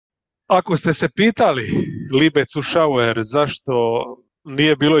Ako ste se pitali, Libe Zuschauer, zašto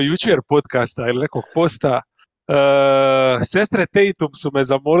nije bilo jučer podcasta ili nekog posta, sestre Tatum su me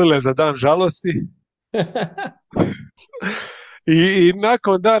zamolile za dan žalosti i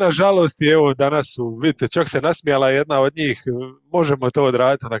nakon dana žalosti, evo danas su, vidite, čak se nasmijala jedna od njih, možemo to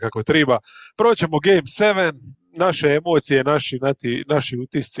odraditi onda kako treba. Proćemo Game 7, naše emocije, naši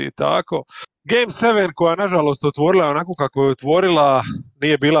utisci i tako. Game 7 koja nažalost otvorila onako kako je otvorila,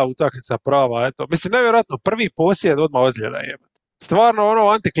 nije bila utakmica prava, eto. Mislim, nevjerojatno, prvi posjed odmah ozljeda je. Stvarno ono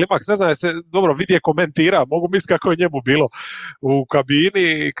antiklimaks, ne znam je se, dobro, vidi je komentira, mogu misliti kako je njemu bilo u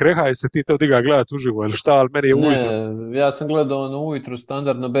kabini, krehaj se ti to diga gledati uživo ili šta, ali meni je ujutro. Ne, ja sam gledao ono ujutru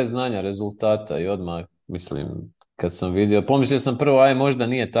standardno bez znanja rezultata i odmah, mislim, kad sam vidio, pomislio sam prvo, aj možda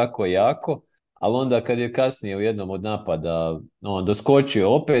nije tako jako, ali onda kad je kasnije u jednom od napada on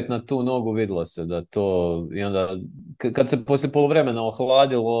doskočio opet na tu nogu, vidjelo se da to, i onda kad se poslije poluvremena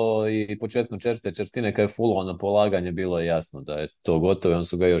ohladilo i početkom četvrtine kad je fullo na polaganje, bilo je jasno da je to gotovo i on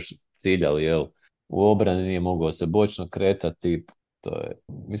su ga još ciljali, jel, u obrani nije mogao se bočno kretati. To je,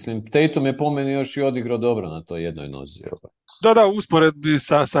 mislim, Tatum je po meni još i odigrao dobro na toj jednoj nozi. Da, u usporedbi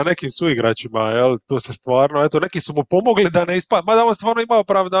sa nekim suigračima, jel, to se stvarno, eto, neki su mu pomogli da ne ispada, mada on stvarno ima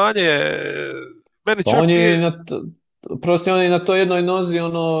opravdanje, meni Pa čak on je nije, prosto on je na toj jednoj nozi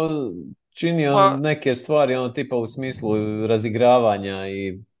ono činio ma, neke stvari ono tipa u smislu razigravanja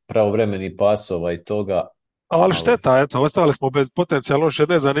i pravovremenih pasova i toga, ali ali šteta, eto, ostali smo bez potencijalno još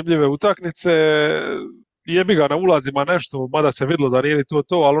jedne zanimljive utakmice, jebi ga na ulazima nešto, mada se vidlo da nije ni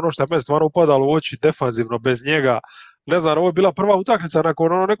to, ali ono što je meni stvarno upadalo u oči defanzivno bez njega, ne znam, ovo je bila prva utakmica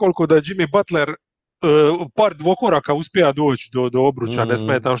nakon ono nekoliko da je Jimmy Butler par dvokoraka uspija doći do obruča, ne mm,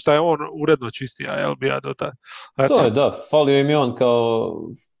 smeta, šta je on uredno čistija, jel, bija do tad. to Eto. je da, falio im je on kao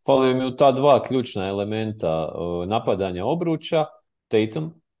falio im je u ta dva ključna elementa napadanja obruča,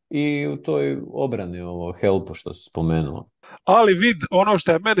 Tatum, i u toj obrani ovo helpu što si spomenuo. Ali vid, ono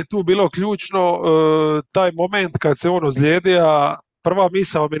što je meni tu bilo ključno, taj moment kad se on ozlijedija, prva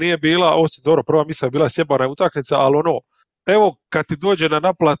misao mi nije bila, osim dobro, prva misao je bila sjebana utakmica, ali ono, evo kad ti dođe na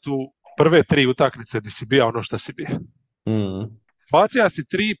naplatu prve tri utakmice di si bija ono što si bio. Mm. Bacija si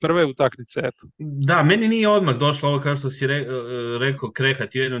tri prve utakmice, eto. Da, meni nije odmah došlo ovo kao što si rekao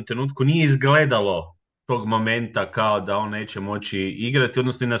krehati u jednom trenutku, nije izgledalo tog momenta kao da on neće moći igrati,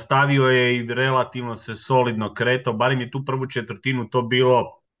 odnosno i nastavio je i relativno se solidno kretao, barem je tu prvu četvrtinu to bilo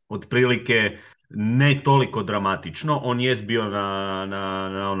otprilike ne toliko dramatično, on jest bio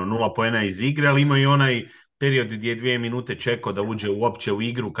na ono 0 poena iz igre, ali imao i onaj period gdje je 2 minute čekao da uđe uopće u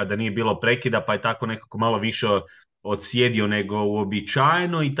igru kada nije bilo prekida, pa je tako nekako malo više odsjedio nego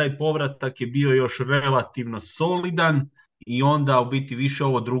uobičajeno i taj povratak je bio još relativno solidan i onda u biti više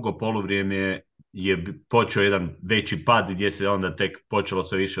ovo drugo poluvrijeme je počeo jedan veći pad gdje se onda tek počelo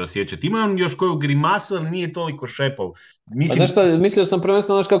sve više osjećati. Ima on još koju grimasu, ali nije toliko šepov. Pa Mislim, znaš šta, mislio sam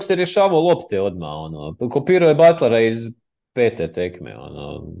prvenstveno znaš kako se rješavao lopte odmah, ono, kopirao je Butlera iz pete tekme,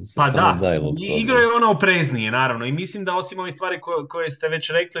 ono, pa samo da, daj loptu igrao odmah. je ono opreznije, naravno, i mislim da osim ovih stvari koje ste već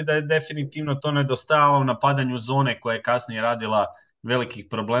rekli, da je definitivno to nedostajalo u napadanju zone koja je kasnije radila velikih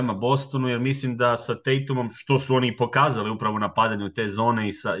problema Bostonu, jer mislim da sa Tatumom, što su oni pokazali upravo u napadanju te zone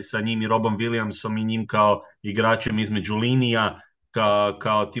i sa njim i Robom Williamsom i njim kao igračem između linija,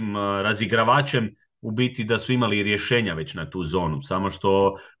 kao tim razigravačem, u biti da su imali rješenja već na tu zonu, samo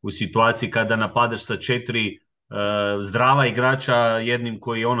što u situaciji kada napadaš sa 4 zdrava igrača, jednim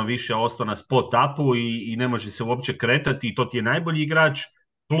koji je ono više ostao na spot upu i ne može se uopće kretati i to ti je najbolji igrač,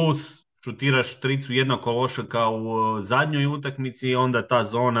 plus šutiraš tricu jednako loše kao u zadnjoj utakmici i onda ta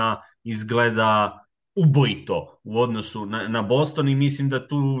zona izgleda ubojito u odnosu na Boston i mislim da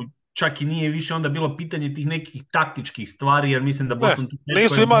tu čak i nije više onda bilo pitanje tih nekih taktičkih stvari, jer mislim da Ne, Boston tu teško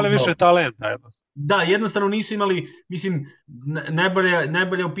nisu je imali mogao. više talenta, jednostavno. Da, jednostavno nisu imali, mislim,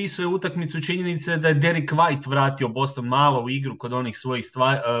 najbolje opisuje utakmicu činjenice da je Derek White vratio Boston malo u igru kod onih svojih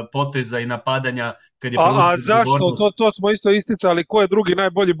poteza i napadanja kad je A preuzeo zašto? odgovornost. To smo isto isticali. Ko je drugi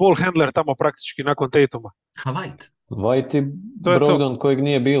najbolji ball handler tamo praktički nakon Tatuma? Ha, White. White i To je to. Brogdon kojeg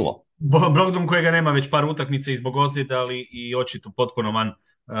nije bilo. Brogdon kojega nema već par utakmica i zbog ozljeda, ali i očito potpuno van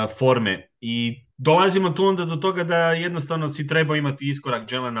forme. I dolazimo tu onda do toga da jednostavno si treba imati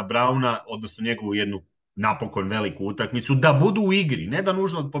iskorak Jelena Browna, odnosno njegovu jednu napokon veliku utakmicu, da budu u igri, ne da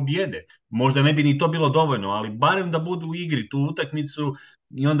nužno pobjede. Možda ne bi ni to bilo dovoljno, ali barem da budu u igri tu utakmicu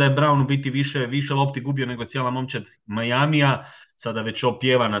i onda je Brown u biti više lopti gubio nego cijela momčad Majamija, sada već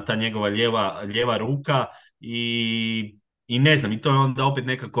opjevana ta njegova lijeva ruka i ne znam, i to je onda opet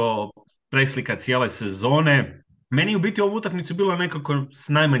nekako preslika cijele sezone. Meni u biti ovu utakmicu bilo nekako s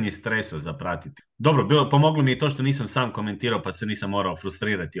najmanje stresa za pratiti. Dobro, pomoglo mi je to što nisam sam komentirao pa se nisam morao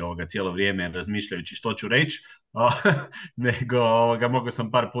frustrirati cijelo vrijeme razmišljajući što ću reći, nego mogao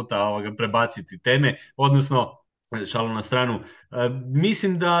sam par puta prebaciti teme, odnosno šalu na stranu.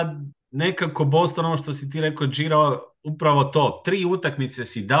 Mislim da nekako Boston, ono što si ti rekao, Giro, upravo to, 3 utakmice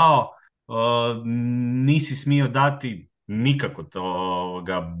si dao, nisi smio dati nikako to,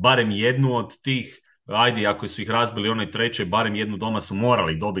 barem jednu od tih, ajde, ako su ih razbili onoj trećoj, barem jednu doma su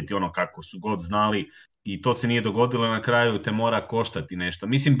morali dobiti ono kako su god znali i to se nije dogodilo, na kraju te mora koštati nešto.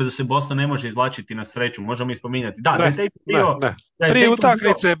 Mislim da se Boston ne može izvlačiti na sreću, možemo ispominjati. Da, ne. 3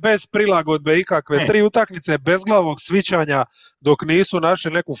 utakmice bez prilagodbe ikakve, 3 utakmice bez glavog svićanja dok nisu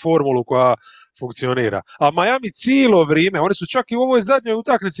našli neku formulu koja funkcionira. A Miami cijelo vrijeme, oni su čak i u ovoj zadnjoj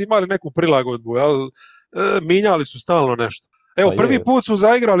utakmici imali neku prilagodbu, minjali su stalno nešto. Evo, prvi put su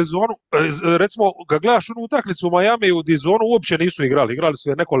zaigrali zonu, recimo, kad gledaš onu utakmicu u Miamiju, gdje zonu uopće nisu igrali su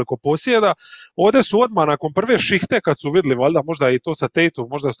je nekoliko posjeda, ovdje su odmah nakon prve šihte, kad su vidjeli, valjda možda i to sa Tatum,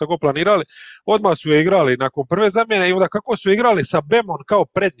 možda su tako planirali, odmah su je igrali nakon prve zamjene i onda kako su igrali sa Bemom kao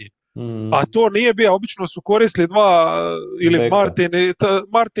prednji. A to nije bio, obično su koristili dva, ili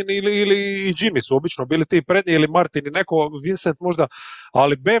Martin ili i Jimmy su obično bili ti prednji, ili Martin i neko, Vincent možda,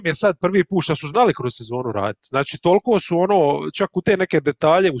 ali Bam je sad prvi put što su znali kroz sezonu raditi. Znači toliko su čak u te neke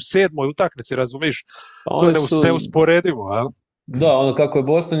detalje u 7. utakmici, razumiješ, to je neusporedivo, jel? Da, kako je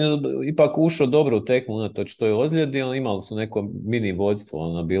Boston ipak ušao dobro u tekmu unatoč toj ozljedi, imali su neko mini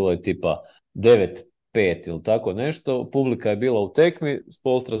vodstvo, bilo je tipa 9-5 ili tako nešto, publika je bila u tekmi,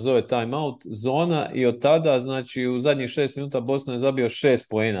 Spoelstra zove timeout, zona i od tada, znači u zadnjih 6 minuta Boston je zabio 6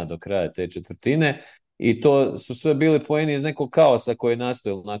 poena do kraja te četvrtine i to su sve bili poeni iz nekog kaosa koji je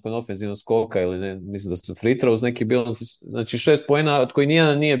nastojao nakon ofenzivnog skoka ili ne, mislim da su free throws neki bilo, znači 6 poena od koji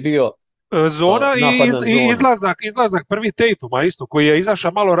nijedan nije bio zona i izlazak prvi Tatuma isto, koji je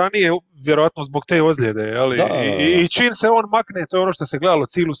izašao malo ranije, vjerojatno zbog te ozljede, ali i čim se on makne, to je ono što se gledalo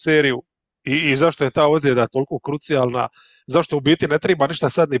cijelu seriju. I zašto je ta ozljeda toliko krucijalna, zašto u biti ne treba ništa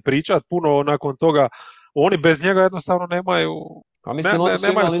sad ni pričati puno nakon toga, oni bez njega jednostavno nemaju. A mislim, oni su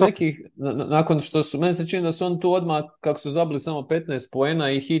imali nekih, nakon što su, meni se čini da su oni tu odmah, kako su zabili samo 15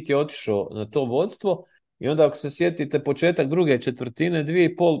 poena i Heat je otišao na to vodstvo, i onda ako se sjetite početak druge četvrtine,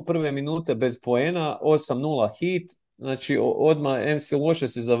 2,5 prve minute bez poena, 8-0 Heat, znači odmah MC loše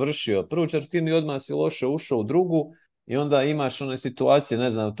si završio prvu četvrtinu i odmah si loše ušao u drugu. I onda imaš one situacije, ne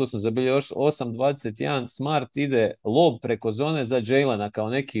znam, tu sam zabilio još 8-21, Smart ide lob preko zone za Jalena kao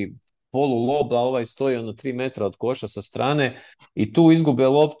neki polu lob, a ovaj stoji 3 metra od koša sa strane i tu izgube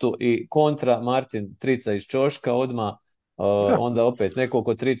loptu i kontra Martin trica iz ćoška odmah, onda opet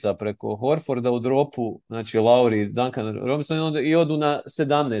nekoliko trica preko Horforda u dropu, znači Lauri, Duncan Robinson i odu na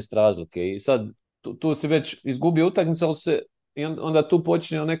 17 razlike i sad tu si već izgubio utakmicu, ali onda tu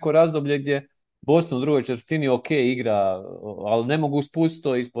počinje neko razdoblje gdje Boston u drugoj četvrtini igra, ali ne mogu spustiti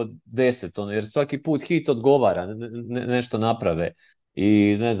to ispod 10, jer svaki put Heat odgovara, nešto naprave.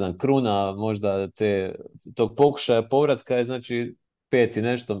 I ne znam, kruna možda tog pokušaja povratka je znači 5 i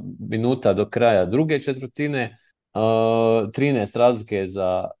nešto minuta do kraja druge četvrtine, 13 razlike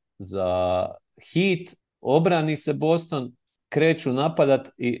za Heat, obrani se Boston, kreću napadat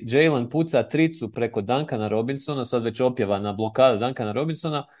i Jalen puca tricu preko Duncana Robinsona, sad već opjevana blokada Duncana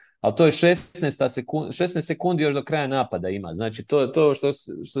Robinsona, ali to je 16 sekundi još do kraja napada ima. Znači to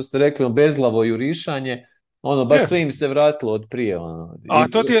što ste rekli, bezglavo jurišanje, baš sve im se vratilo od prije. A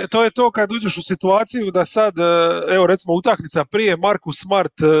to je to kad uđeš u situaciju da sad, evo recimo utakmica prije, Marcus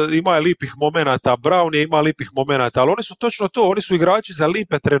Smart ima lipih momenata, Brown je ima lipih momenata, ali oni su točno to, oni su igrači za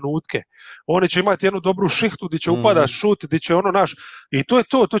lipe trenutke. Oni će imati jednu dobru šihtu gdje će upada šut, gdje će i to je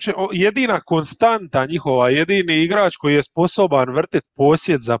to će jedina konstanta njihova, jedini igrač koji je sposoban vrtiti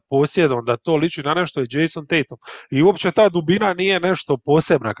posjed za posjedom, da to liči na nešto je Jason Tatum. I uopće ta dubina nije nešto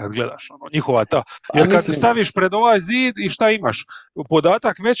posebna kad gledaš, njihova ta. Jer kad se staviš pred ovaj zid i šta imaš?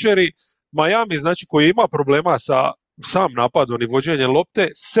 Podatak večeri, Miami, znači koji ima problema sa sam napadom i vođenjem lopte,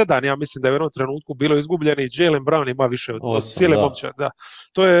 7, ja mislim da je u jednom trenutku bilo izgubljeni, Jalen Brown ima više od cijele momčad. Da.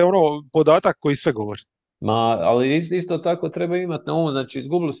 To je podatak koji sve govori. Ali isto tako treba imati na umu, znači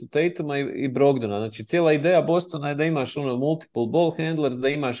izgubili su Tatuma i Brogdona, znači cijela ideja Bostona je da imaš multiple ball handlers, da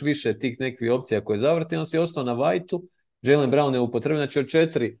imaš više tih nekih opcija koje zavrti, on si ostao na Whiteu, Jalen Brown je upotrebljen, znači od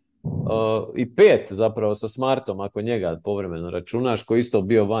 4 i 5 zapravo sa Smartom, ako njega povremeno računaš, koji isto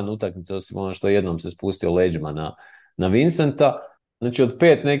bio van utakmice, osim ono što jednom se spustio leđima na Vincenta. Znači od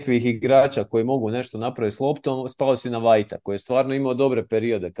 5 nekih igrača koji mogu nešto napraviti s loptom, spao si na Whitea, koji je stvarno imao dobre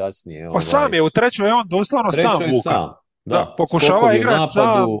periode kasnije. Pa sam je, u trećoj je on doslovno sam vuka. Da, pokušava igrati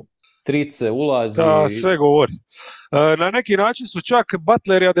sam. trice, ulazi. Da, sve govori. Na neki način su čak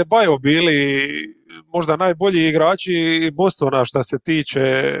Butler i Adebayo bili možda najbolji igrači Bostona što se tiče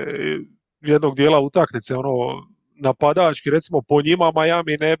jednog dijela utakmice, ono napadački, recimo po njima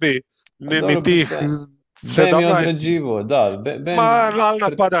Miami ne bi A ni dobro, tih Bam je 17. odrađivo, da. Ma, Bam, ali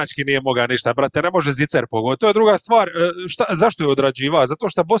napadački nije mogao ništa, brate, ne može zicer pogoditi. To je druga stvar. Zašto je odrađivao? Zato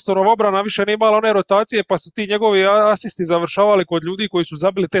što Bostonova obrana više nije imala one rotacije, pa su ti njegovi asisti završavali kod ljudi koji su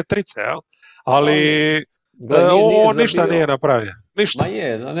zabili te trice, jel? Ali gle, nije on ništa zabio. nije napravio. Ništa. Ma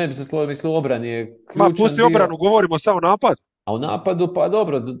je, ne bi se složio, mislim, u obrani je Ma, ključan pusti dio. obranu, govorimo samo napad. A u napadu, pa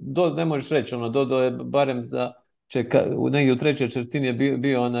dobro, ne možeš reći, Dodo je barem negdje u trećoj četvrtini je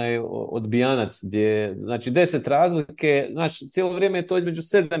bio onaj odbijanac gdje, znači 10 razlike, znači cijelo vrijeme je to između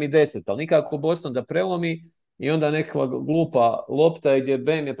 7 i 10, ali nikako Boston da prelomi i onda nekakva glupa lopta gdje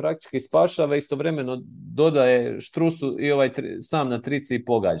Bam je praktički spašava, istovremeno dodaje štrusu i sam na trici i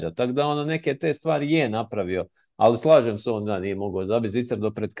pogađa. Tako da neke te stvari je napravio, ali slažem se da nije mogao zabiti zicer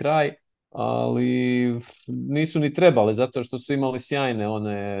do pred kraj, ali nisu ni trebali zato što su imali sjajne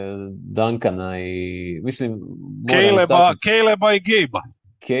one Duncana i mislim Caleba i Gabea.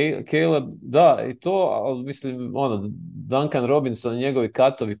 Caleb, da, i to, ali mislim, Duncan Robinson, njegovi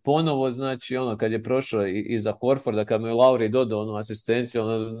katovi ponovo, znači, kad je prošao iza Horforda, kad mu je Lauri dodao onu asistenciju,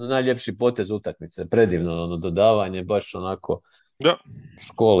 najljepši potez utakmice, predivno, dodavanje, baš onako, da.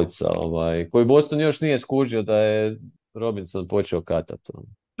 Školica, koji Boston još nije skužio da je Robinson počeo katati.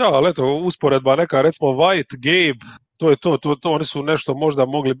 Da, ali eto, usporedba neka, recimo White, Gabe, to, oni su nešto možda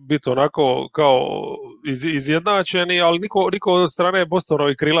mogli biti onako kao izjednačeni, ali niko od strane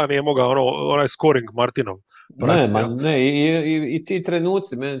Bostonovih krila nije mogao onaj scoring Martinov pratiti. Ne, i ti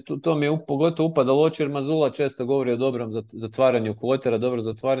trenuci, to mi je pogotovo upadalo oči, jer Mazula često govori o dobrom zatvaranju kvotera, dobro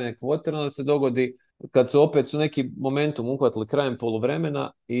zatvaranje kvotera, onda se dogodi kad su neki momentum uhvatili krajem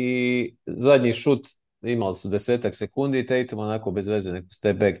poluvremena i zadnji šut imali su 10 sekundi i Tatum onako bez veze neku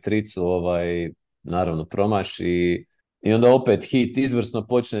step back tricu naravno promaši i onda opet hit izvrsno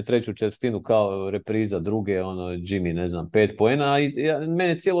počne treću četvrtinu kao repriza druge, Jimmy, ne znam, 5 poena i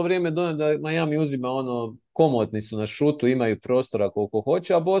mene cijelo vrijeme dojem da Miami uzima komotni su na šutu, imaju prostora koliko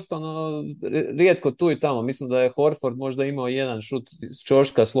hoće, a Boston rijetko tu i tamo. Mislim da je Horford možda imao jedan šut s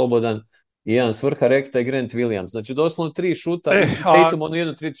ćoška slobodan i jedan s vrha rekta i Grant Williams. Znači doslovno 3 šuta i Tatum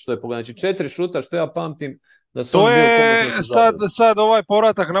jednu tricu što je pogledano. Znači 4 šuta što ja pamtim da su to bio je sad ovaj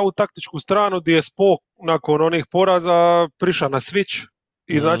povratak na ovu taktičku stranu gdje je Spock nakon onih poraza prišao na switch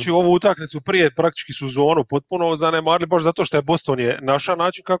i znači ovu utakmicu prije praktički su zonu potpuno zanemarili, baš zato što je Boston je naša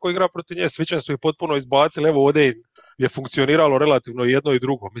način kako igra protiv nje, switchem su ih potpuno izbacili, evo ovdje je funkcioniralo relativno jedno i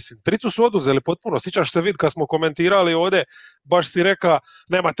drugo. Mislim, tricu su oduzeli potpuno, sjećaš se vid kad smo komentirali ovdje, baš si reka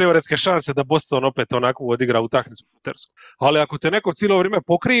nema teoretske šanse da Boston opet onako odigra utakmicu putersku. Ali ako te neko cijelo vrijeme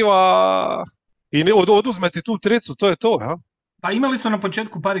pokriva i oduzme ti tu tricu, to je to, ja? Pa imali smo na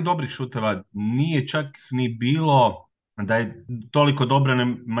početku pari dobrih šuteva, nije čak ni bilo da je toliko dobro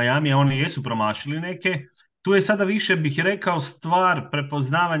Miami, a oni jesu promašili neke. Tu je sada više, bih rekao, stvar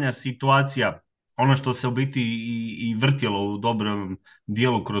prepoznavanja situacija, ono što se u biti i vrtjelo u dobrom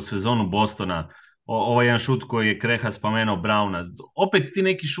dijelu kroz sezonu Bostona. Ovaj jedan šut koji je Kreha spomenuo Browna. Opet ti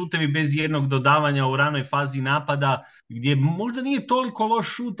neki šutevi bez jednog dodavanja u ranoj fazi napada, gdje možda nije toliko loš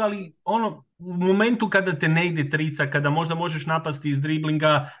šut, ali u momentu kada te ne ide trica, kada možda možeš napasti iz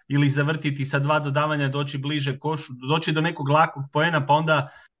driblinga ili zavrtiti sa 2 dodavanja, doći bliže košu, doći do nekog lakog poena, pa onda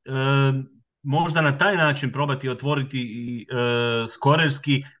možda na taj način probati otvoriti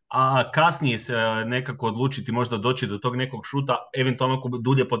skorerski, a kasnije se nekako odlučiti možda doći do tog nekog šuta, eventualno ako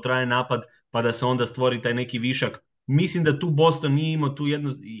dulje potraje napad, pa da se onda stvori taj neki višak. Mislim da tu Boston nije imao tu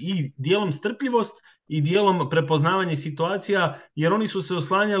jedno, i dijelom strpljivost i dijelom prepoznavanje situacija, jer oni su se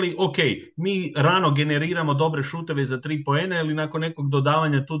oslanjali, ok, mi rano generiramo dobre šuteve za 3 poena ili nakon nekog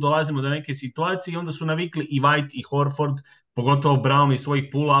dodavanja tu dolazimo do neke situacije i onda su navikli i White i Horford, pogotovo Brown i svojih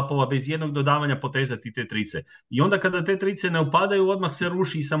pull-upova bez jednog dodavanja potezati te trice. I onda kada te trice ne upadaju, odmah se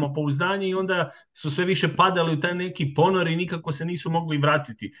ruši i samopouzdanje i onda su sve više padali u taj neki ponor i nikako se nisu mogli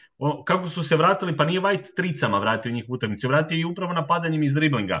vratiti. Kako su se vratili? Pa nije White tricama vratio njih utakmicu, vratio i upravo napadanjem iz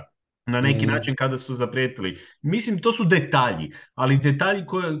driblinga na neki način kada su zaprijetili. Mislim, to su detalji, ali detalji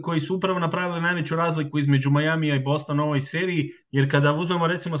koji su upravo napravili najveću razliku između Miamija i Bostona u ovoj seriji, jer kada uzmemo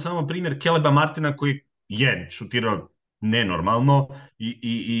recimo samo primjer Caleba Martina koji je šutirao nenormalno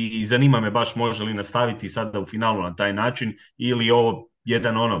i zanima me baš može li nastaviti sada u finalu na taj način ili ovo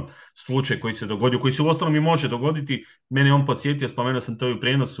jedan slučaj koji se dogodio, koji se u ostalom i može dogoditi. Mene on podsjetio, spomenuo sam to i u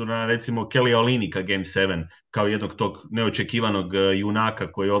prijenosu na recimo Kelly Olinika Game 7 kao jednog tog neočekivanog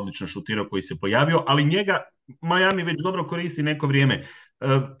junaka koji je odlično šutirao, koji se pojavio, ali njega Miami već dobro koristi neko vrijeme.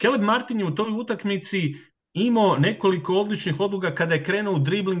 Caleb Martin je u toj utakmici imao nekoliko odličnih odluka kada je krenuo u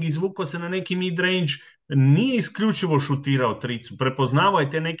dribling, izvukao se na neki mid-range, nije isključivo šutirao tricu, prepoznavao je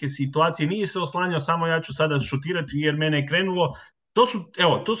te neke situacije, nije se oslanjao samo ja ću sada šutirati jer mene je krenulo.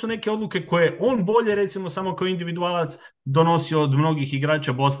 To su neke odluke koje on bolje, recimo, samo kao individualac donosio od mnogih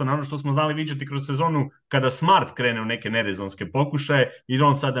igrača Bostona. Ono što smo znali viđati kroz sezonu kada Smart krene u neke nerezonske pokušaje i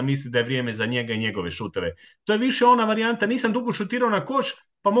on sada misli da je vrijeme za njega i njegove šutere. To je više ona varijanta, nisam dugo šutirao na koš,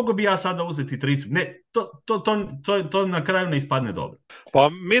 pa mogu bi ja sada uzeti tricu. Ne, to na kraju ne ispadne dobro. Pa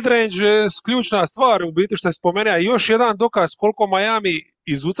midrange je ključna stvar u biti što je spomenuo. I još jedan dokaz koliko Miami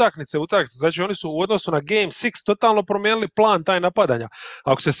iz utakmice u utakmicu, znači oni su u odnosu na Game 6 totalno promijenili plan taj napadanja.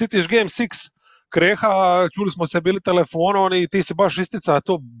 Ako se sitiš Game 6 Kreha, čuli smo se bili telefonom i ti si baš istica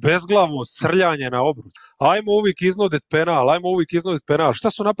to bezglavo srljanje na obruč. Ajmo uvijek iznuditi penal. Šta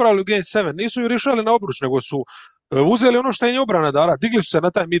su napravili u Game 7? Nisu ju rješali na obruč, nego su uzeli ono što je obrana dala, digli su se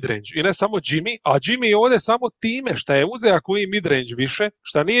na taj midrange i ne samo Jimmy, a Jimmy je ovdje samo time što je uzeo koji midrange više,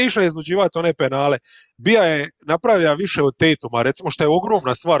 što nije išao iznuđivati one penale, bija je napravio više od Tatuma, recimo što je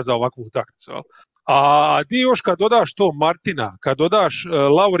ogromna stvar za ovakvu utakmicu. A ti još kad dodaš to Martina, kad dodaš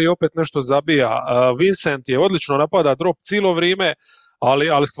Lauri opet nešto zabija, Vincent je odlično napada drop cijelo vrijeme,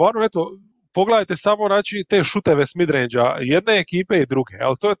 ali stvarno eto, pogledajte samo znači, te šuteve s midrange-a jedne ekipe i druge.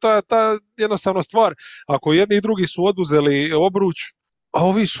 Ali to je ta jednostavno stvar. Ako jedni i drugi su oduzeli obruč, a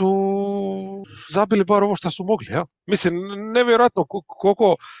ovi su zabili bar ovo što su mogli. Ja? Mislim, nevjerojatno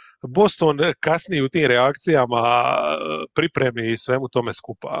koliko Boston kasni u tim reakcijama, pripremi i svemu tome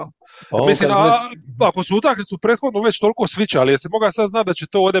skupa. Mislim, ako su utakmicu prethodno već toliko svičali, jesi mogao sad znati da će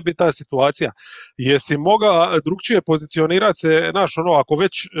to ovdje biti ta situacija? Jesi mogao drugčije pozicionirati se, ako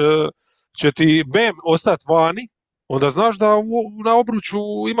već će ti Bam ostati vani, onda znaš da na obruču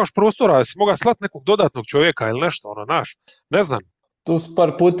imaš prostora, jesi mogao slati nekog dodatnog čovjeka ili nešto, ne znam. Tu su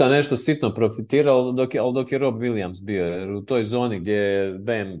par puta nešto sitno profitirao, dok je Rob Williams bio, jer u toj zoni gdje je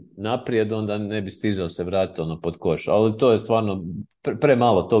Bam naprijed, onda ne bi stizao se vratiti pod koš, ali to je stvarno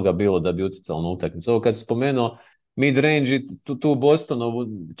premalo toga bilo da bi utjecalo na utakmicu. Ovo kad se spomenuo mid-range, tu u Bostonu,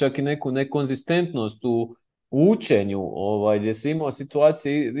 čak i neku nekonzistentnost u učenju, gdje si imao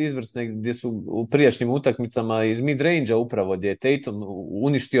situacije izvrsne gdje su u prijašnjim utakmicama iz mid-range-a upravo gdje je Tatum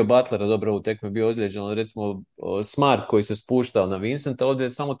uništio Butlera, dobro u tekmi bio ozlijeđen, recimo Smart koji se spuštao na Vincenta, ovdje je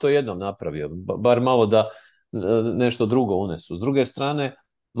samo to jednom napravio, bar malo da nešto drugo unesu. S druge strane,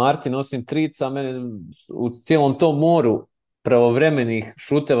 Martin osim trica, u cijelom tom moru pravovremenih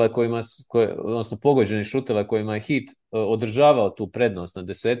šuteva odnosno pogođenih šuteva kojima je Heat održavao tu prednost na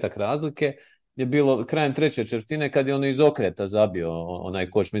 10 razlike, je bilo krajem treće četvrtine kad je ono iz okreta zabio onaj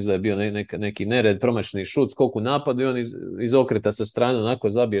koš, mislim da je bio neki nered, promašeni šut, skok u napadu i on iz okreta sa strane onako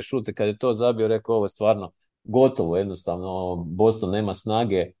zabije šut i kad je to zabio rekao ovo je stvarno gotovo, jednostavno Boston nema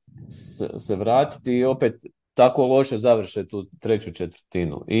snage se vratiti i opet tako loše završe tu treću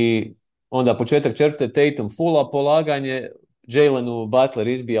četvrtinu. I onda početak četvrte Tatum fulla polaganje, Jalenu Butler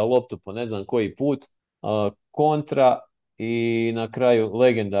izbija loptu po ne znam koji put, kontra i na kraju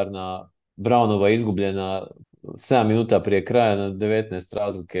legendarna Brownova izgubljena 7 minuta prije kraja na 19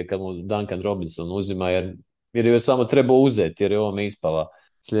 razlike kad mu Duncan Robinson uzima jer je samo trebao uzeti jer je ovome ispala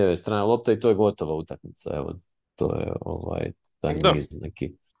s lijeve strane lopta i to je gotova utakmica. Evo, to je taj niz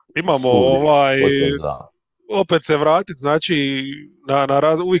neki. Imamo opet se vratiti znači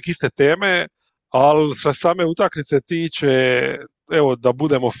uvijek iste teme, ali što same utakmice tiče, evo da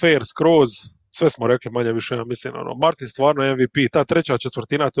budemo fair skroz, sve smo rekli manje više, ja mislim, Martin stvarno MVP, ta treća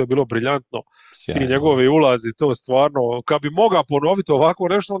četvrtina, to je bilo briljantno, ti njegovi ulazi, to stvarno, kad bi mogao ponoviti ovako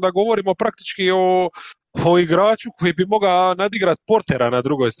nešto, onda govorimo praktički o igraču koji bi mogao nadigrati Portera na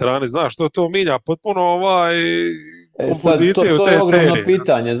drugoj strani, znaš, to minja potpuno kompozicije u te serije. To je ogromno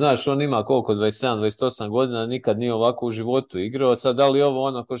pitanje, znaš, on ima koliko, 27-28 godina, nikad nije ovako u životu igrao, sad da li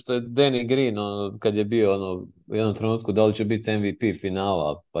ovo ko što je Danny Green, kad je bio u jednom trenutku, da li će biti MVP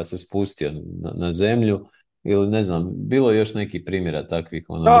finala, pa se spustio na zemlju, ili ne znam, bilo je još neki primjera takvih.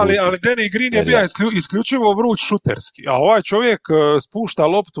 Ali Danny Green je bio isključivo vruć šuterski, a ovaj čovjek spušta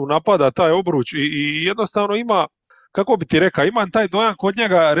loptu, napada taj obruč i jednostavno ima, kako bi ti rekao, imam taj dojam kod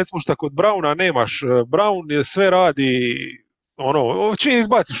njega, recimo što kod Browna nemaš, Brown sve radi, čim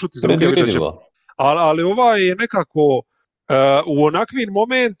izbaci šut iz ruke, ali ovaj je nekako u onakvim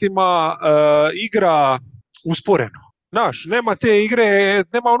momentima igra usporeno. Znaš, nema te igre,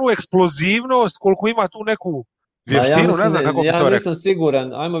 nema onu eksplozivnost koliko ima tu neku vještinu, ne znam kako bi to rekao. Ja nisam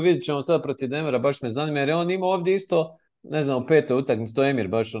siguran, ajmo vidjet ćemo sad protiv Denvera, baš me zanima, jer on ima ovdje isto ne znam, u petoj utakmici, to je Emir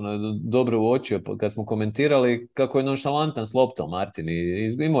baš dobro uočio kad smo komentirali kako je nonšalantan s loptom Martin i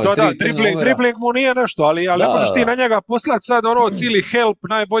imao je Da, tri turnovera. dribling mu nije nešto, ali možeš ti na Da, njega poslati sad cijeli help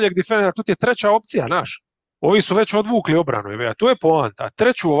najboljeg defendera, tu ti je treća opcija, naš. Ovi su već odvukli obranu, jebiga, to je poanta.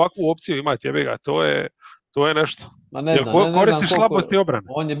 Treću ovakvu opciju imati, jebiga, to je nešto. ma ne Jer znam, ne znam koristiš koliko, slabosti obrane.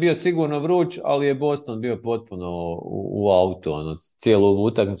 on je bio sigurno vruć, ali je Boston bio potpuno u autu, cijelu ovu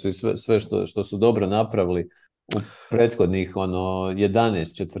utakmicu i sve što su dobro napravili u prethodnih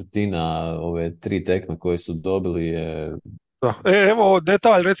 11 četvrtina ove 3 tekme koje su dobili je... Da. Evo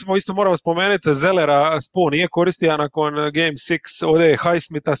detalj, recimo isto moramo spomenuti, Zellera Spo nije koristio nakon Game 6, ovdje je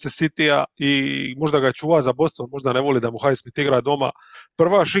Highsmitha se sitija i možda ga čuva za Boston, možda ne voli da mu Highsmith igra doma.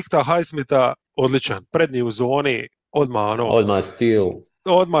 Prva šihta Highsmitha odličan, prednji u zoni, odmah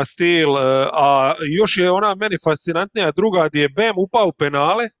stil, a još je ona meni fascinantnija druga gdje je Bam upao u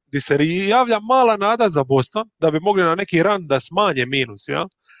penale, gdje se javlja mala nada za Boston, da bi mogli na neki run da smanje minus, ja?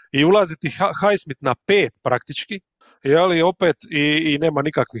 I ulaziti Highsmith na 5 praktički, jeli, opet i nema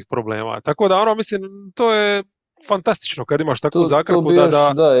nikakvih problema. Tako da, mislim, to je fantastično kad imaš takvu zakrpu. Tu bi još,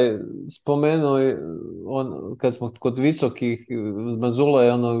 je spomenuo, kad smo kod visokih, Mazula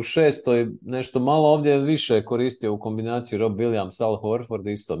je u 6. nešto malo, ovdje više koristio u kombinaciju Rob Williams, Al Horford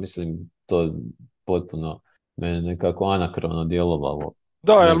isto, mislim, to potpuno mene nekako anakrono djelovalo.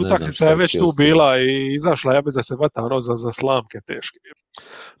 Da, jer utakmica je već tu bila i izašla, ja bi da se vata za slamke teške.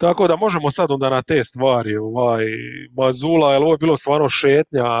 Tako da možemo sad onda na te stvari, Mazula, jer ovo je bilo stvarno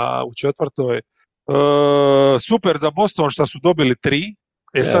šetnja u četvrtoj. Super za Boston što su dobili 3.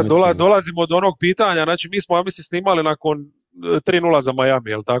 Sad dolazimo do onog pitanja, znači mi smo, ja mislim, snimali nakon 3-0 za Miami,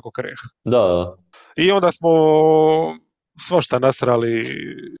 jel tako, Kreh? Da. I onda smo svašta nasrali.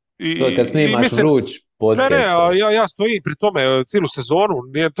 To je kad snimaš vruć podcast. Ne, ja stojim pri tome cijelu sezonu,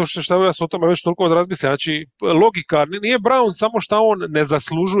 nije to što ja sam o tome već toliko razmislio, znači logika, nije Brown samo što on ne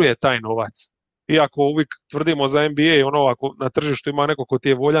zaslužuje taj novac. Iako uvijek tvrdimo za NBA, ako na tržištu ima neko ko ti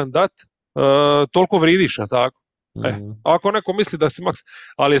je voljan dat, toliko vridiš, tako? Ako neko misli da si maks,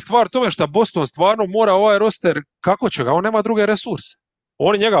 ali je stvar tome što Boston stvarno mora ovaj roster, kako će ga, on nema druge resurse.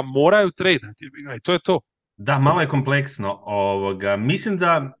 Oni njega moraju tradati i to je to. Da, malo je kompleksno. Mislim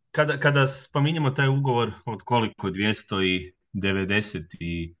da kada spominjemo taj ugovor od koliko,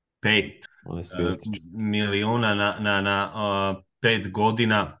 295 milijuna na 5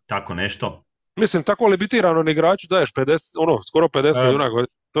 godina, tako nešto. Mislim, tako limitiranom igraču daješ 50, skoro 50 milijuna godina.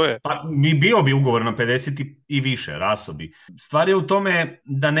 To je. Pa bio bi ugovor na 50 i više, rasobi. Stvar je u tome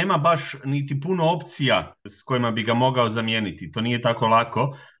da nema baš niti puno opcija s kojima bi ga mogao zamijeniti. To nije tako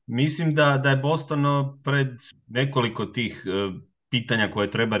lako. Mislim da je Boston pred nekoliko tih pitanja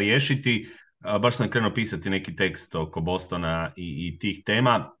koje treba riješiti. Baš sam krenuo pisati neki tekst oko Bostona i tih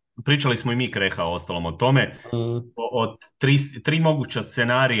tema. Pričali smo i mi, Kreha, ostalom o tome. Od tri moguća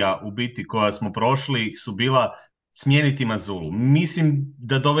scenarija u biti koja smo prošli su bila smijeniti Mazulu. Mislim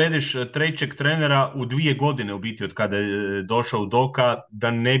da dovedeš trećeg trenera u 2 godine u biti od kada je došao u Doka,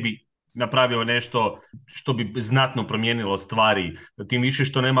 da ne bi napravio nešto što bi znatno promijenilo stvari. Tim više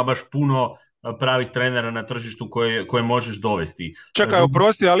što nema baš puno pravih trenera na tržištu koje možeš dovesti. Čekaj,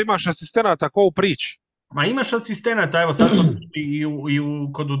 oprosti, ali imaš asistenata ko u priči? Ma imaš asistenata, evo sad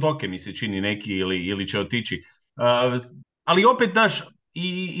kod Udoke mi se čini neki ili će otići. Ali opet,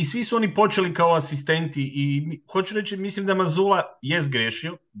 i svi su oni počeli kao asistenti i hoću reći, mislim da Mazula je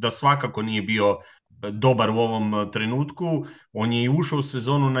zgrešio, da svakako nije bio dobar u ovom trenutku. On je ušao u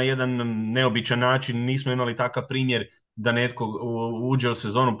sezonu na jedan neobičan način, nismo imali takav primjer da netko uđe u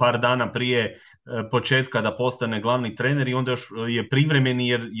sezonu par dana prije početka da postane glavni trener i onda još je privremeni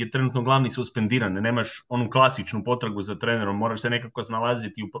jer je trenutno glavni suspendiran. Nemaš onu klasičnu potragu za trenerom, moraš se nekako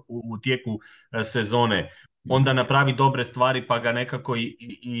snalaziti u tijeku sezone. Onda napravi dobre stvari pa ga nekako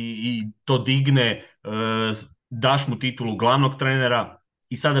i to digne, daš mu titulu glavnog trenera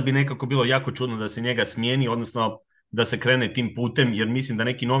i sada bi nekako bilo jako čudno da se njega smijeni, odnosno da se krene tim putem, jer mislim da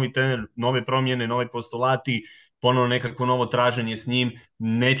neki novi trener, nove promjene, nove postulati, ponovno nekako novo traženje s njim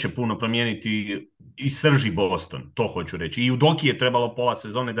neće puno promijeniti i srži Boston, to hoću reći. I u Doki je trebalo pola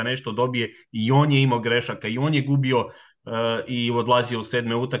sezone da nešto dobije i on je imao grešaka i on je gubio i odlazio u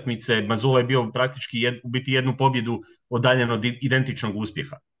 7. utakmice. Mazula je bio praktički u biti jednu pobjedu odaljen od identičnog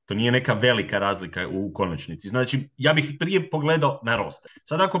uspjeha. To nije neka velika razlika u konačnici. Znači, ja bih prije pogledao na roster.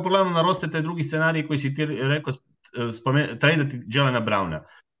 Sad ako pogledamo na roster, te drugi scenarij koji si ti rekao, tradati Jelena Browna.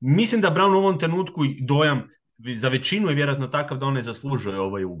 Mislim da Brown u ovom trenutku dojam za većinu je vjerojatno takav da on ne zaslužuje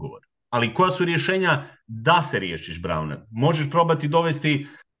ovaj ugovor. Ali koja su rješenja da se riješiš Browna? Možeš probati dovesti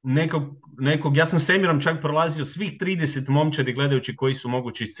nekog, ja sam s Emirom čak prolazio svih 30 momčadi gledajući koji su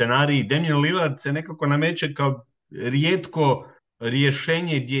mogući scenariji. Damian Lillard se nekako nameće kao rijetko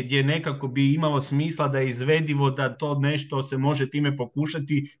rješenje gdje nekako bi imalo smisla da je izvedivo, da to nešto se može time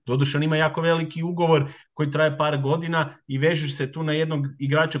pokušati. Doduše on ima jako veliki ugovor koji traje par godina i vežeš se tu na jednog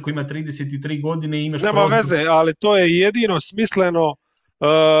igrača koji ima 33 godine i imaš Nema prozor. veze, ali to je jedino smisleno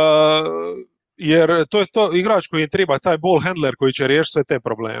jer to je to igrač koji treba, taj ball handler koji će riješiti sve te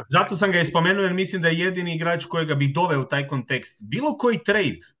probleme. Zato sam ga i spomenuo jer mislim da je jedini igrač kojega bi doveo u taj kontekst. Bilo koji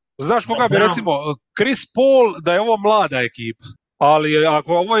trade. Znaš koga bi recimo, Chris Paul, da je ovo mlada ekipa, ali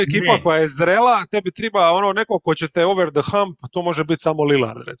ako ovo je ekipa koja je zrela, tebi treba ono neko ko će te over the hump, to može biti samo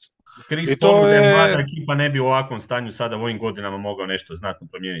Lillard recimo. Chris Paul, da je mlada ekipa, ne bi u ovakvom stanju sada u ovim godinama mogao nešto znatno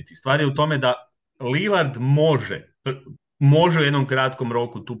promijeniti. Stvar je u tome da Lillard može u jednom kratkom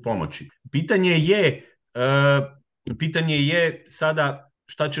roku tu pomoći. Pitanje je sada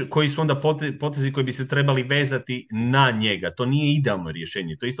koji su onda potezi koji bi se trebali vezati na njega. To nije idealno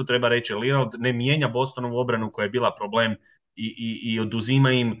rješenje. To isto treba reći. Lillard ne mijenja Bostonovu obranu koja je bila problem i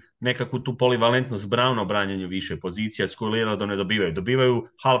oduzima im nekakvu tu polivalentnost Browna u branjenju više pozicija s koju Lillardom ne dobivaju. Dobivaju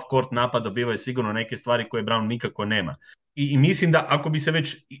half court napad, dobivaju sigurno neke stvari koje Brown nikako nema. I mislim da ako bi se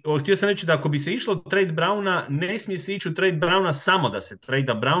htio sam reći da ako bi se išlo trade Browna, ne smije se ići u trade Browna samo da se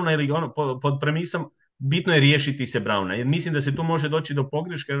trade Browna ili pod premisom bitno je riješiti se Browna. Jer mislim da se tu može doći do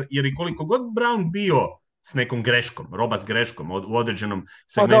pogreške, jer i koliko god Brown bio s nekom greškom, roba s greškom u određenom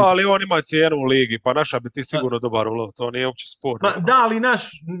segmentu. Pa da, ali on ima cijenu u ligi, pa naša bi ti sigurno dobar ulov, to nije uopće sporno. Da, ali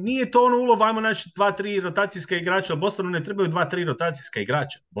nije to ono ulov, ajmo naći 2-3 rotacijska igrača, Bostonu ne trebaju 2-3 rotacijska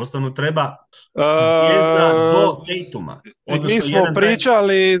igrača, Bostonu treba zvijezda do Tatuma. Mi smo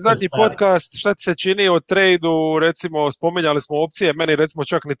pričali zadnji podcast, šta ti se čini o tradu, recimo spominjali smo opcije, meni recimo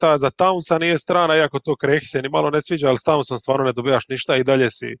čak ni ta za Townsa nije strana, iako to Krehi se ni malo ne sviđa, ali s Townsom stvarno ne dobijaš ništa i dalje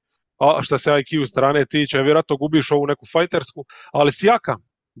si. A što se IQ strane tiče, vjerojatno gubiš ovu neku fajtersku, ali Sijakam,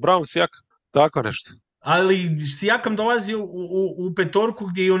 Brown Sijakam, tako nešto. Ali Sijakam dolazi u petorku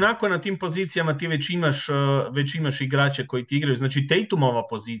gdje i onako na tim pozicijama ti već imaš igrače koji ti igraju. Znači Tatumova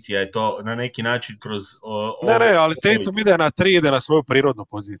pozicija je to na neki način kroz... ali Tatum ide na 3, ide na svoju prirodnu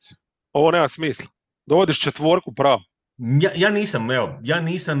poziciju. Ovo nema smisla. Dovodiš četvorku pravo. Ja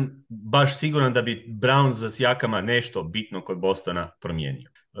nisam baš siguran da bi Brown za Sijakama nešto bitno kod Bostona promijenio.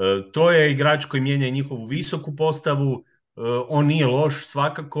 To je igrač koji mijenja njihovu visoku postavu, on nije loš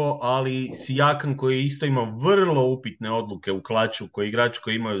svakako, ali Sijakam koji je isto imao vrlo upitne odluke u klaču, koji je igrač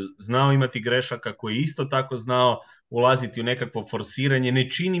koji znao imati grešaka, koji je isto tako znao ulaziti u nekakvo forsiranje, ne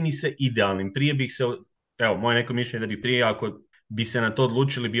čini mi se idealnim. Prije bih se, moje neko mišljenje da bi prije, ako bi se na to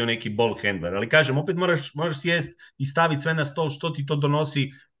odlučili, bio neki ball handler. Ali kažem, opet moraš sjest i staviti sve na stol što ti to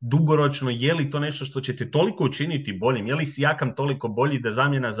donosi dugoročno, je li to nešto što će te toliko učiniti boljim, je li Sijakam toliko bolji da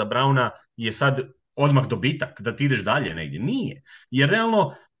zamjena za Browna je sad odmah dobitak, da ti ideš dalje negdje? Nije. Jer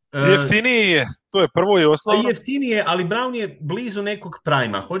realno... Jeftiniji je, to je prvo i osnovno. Jeftinije, ali Brown je blizu nekog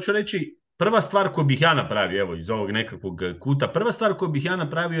prajma. Hoću reći, prva stvar koju bih ja napravio, evo iz ovog nekakvog kuta, prva stvar koju bih ja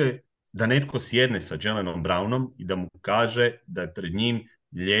napravio je da netko sjedne sa Jaylenom Brownom i da mu kaže da je pred njim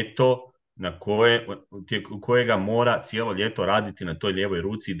ljeto na kojega mora cijelo ljeto raditi na toj lijevoj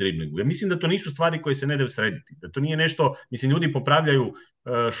ruci i driblingu. Ja mislim da to nisu stvari koje se ne daju srediti. Da to nije nešto, mislim, ljudi popravljaju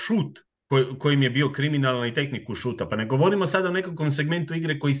šut kojim je bio kriminalan i tehniku šuta, pa ne govorimo sada o nekakvom segmentu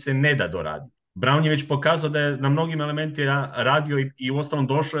igre koji se ne da doraditi. Brown je već pokazao da je na mnogim elementima radio i uostalom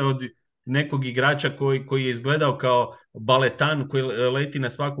došao je od nekog igrača koji je izgledao kao baletan koji leti na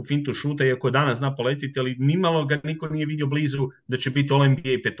svaku fintu šuta, iako danas zna poletiti, ali nimalo ga niko nije vidio blizu da će biti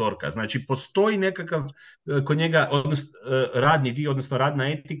All-NBA petorka. Znači, postoji nekakav kod njega radni dio, odnosno radna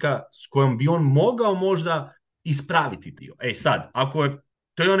etika s kojom bi on mogao možda ispraviti dio. Sad, ako je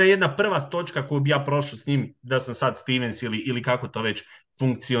to je ona jedna prva točka koju bi ja prošao s njim, da sam sad Stevens ili kako to već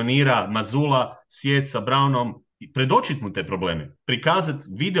funkcionira, Mazula, sjed sa Brownom, predočit mu te probleme, prikazati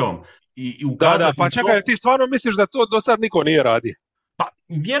videom i ukazati... Da, pa čekaj, ti stvarno misliš da to do sad niko nije radio? Pa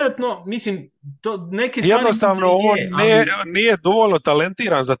vjerojatno, mislim, to neke stvari... Jednostavno, on nije dovoljno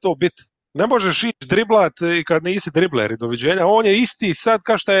talentiran za to biti. Ne možeš ići driblat i kad nisi dribler i doviđenja. On je isti sad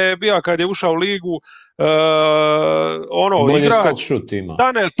kao što je bio kad je ušao u ligu bolji igrač. skok šut ima.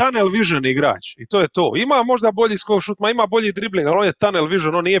 Tunnel vision igrač. I to je to. Ima možda bolji skok šut, ima bolji dribling, ali on je tunnel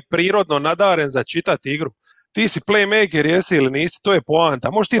vision, on nije prirodno nadaren za čitati igru. Ti si playmaker, jesi ili nisi, to je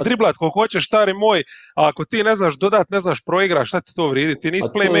poanta. Možeš ti driblat koliko hoćeš, stari moj, a ako ti ne znaš dodat, ne znaš proigraš, šta ti to vridi? Ti nisi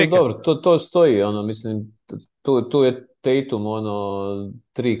playmaker. Dobro, to stoji, mislim, tu je Tatum,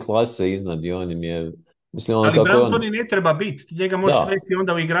 3 klase iznad i on im je... Mislim, ali Brown to ni ne treba biti. Ti njega možeš svesti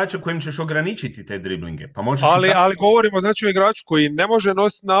onda u igrača kojim ćeš ograničiti te driblinge. Pa ali govorimo znači o igraču koji ne može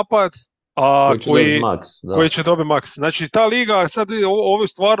nositi napad, a koji će dobiti maks. Znači ta liga, sad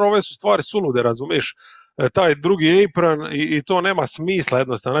ove su stvari sulude, razumiješ? taj drugi apron i to nema smisla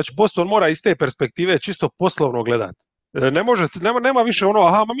jednostavno. Znači, Boston mora iz te perspektive čisto poslovno gledati. Ne može, nema više ono,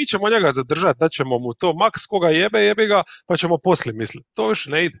 aha, ma mi ćemo njega zadržati, da ćemo mu to maks koga jebe ga, pa ćemo poslije misliti. To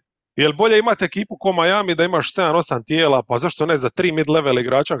više ne ide. Jel bolje imati ekipu ko Miami da imaš 7-8 tijela, pa zašto ne za 3 mid-level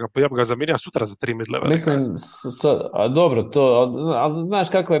igrača, pa ja bi ga zamijenio sutra za 3 mid-level Mislim, igrača. a dobro, to, ali znaš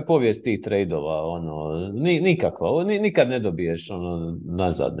kakva je povijest tih trejdova, nikakva, nikad ne dobiješ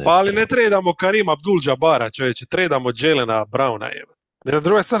nazad nešto. Pa ali ne tradamo Karima Abdul-Jabara, čovječe, tradamo Jelena Browna, jebe. Na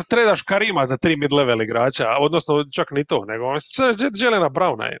druge strane tredaš Karima za 3 mid-level igrača, odnosno čak ni to, nego Jelena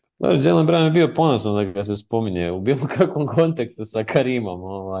Browna je. Jalen Brown je bio ponosan da ga se spominje u bilo kakvom kontekstu sa Karimom.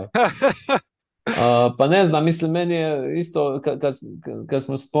 Pa ne znam, mislim, meni je isto, kad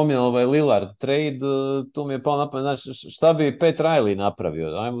smo spominjali Lillard trade, tu mi je palo na pamet, znači, šta bi Pat Riley napravio?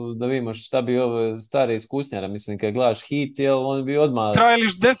 Ajmo da vidimo šta bi ove stare iskusnjara, mislim, kad gledaš Heat, on bi odmah...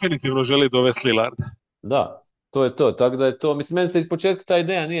 Riley definitivno želi dovesti Lillarda. Da. To je to, tako da je to, mislim, meni se ispočetka ta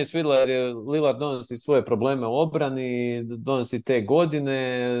ideja nije svidjela jer je Lillard donosi svoje probleme u obrani, donosi te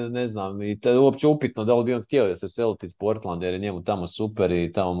godine, ne znam, i to je uopće upitno da li bi on htio da se seliti iz Portlanda jer je njemu tamo super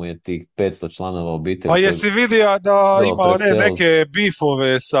i tamo mu je tih 500 članova obitelji. Pa jesi vidio da ima neke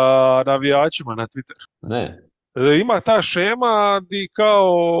bifove sa navijačima na Twitteru? Ne. Ima ta šema di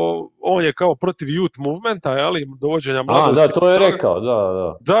kao, on je kao protiv youth movementa, jeli, dovođenja mladosti. Da, to je rekao,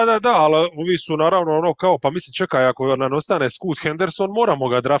 da. Da, ali ovi su naravno ono kao, pa mislim čekaj, ako nam ostane Scoot Henderson, moramo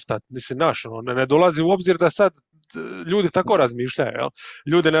ga draftati, mislim ne dolazi u obzir da sad ljudi tako razmišljaju, jel?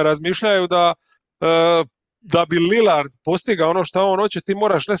 Ljudi ne razmišljaju da bi Lillard postigao ono što on hoće, ti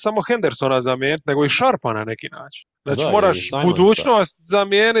moraš ne samo Hendersona zamijeniti, nego i Sharpa na neki način. Znači moraš budućnost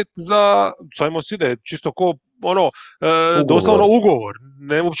zamijeniti za Simons ide čisto ko doslovno ugovor.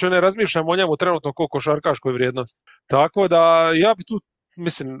 Uopće ne razmišljamo o njemu trenutno ko košarkaškoj vrijednosti. Tako da ja bi tu,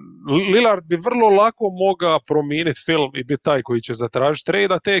 mislim, Lillard bi vrlo lako mogao promijeniti film i biti taj koji će zatražiti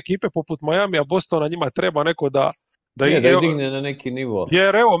trade, a te ekipe poput Miamija, Bostona, njima treba neko da ih digne na neki nivo.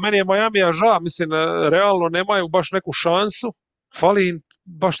 Jer evo, meni je Miamija žao, mislim, realno nemaju baš neku šansu,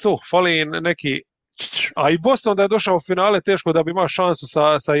 fali im neki. A i Boston da je došao u finale, teško da bi imao šansu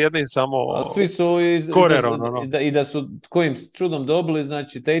sa jednim samo svi su i da su kojim čudom dobili,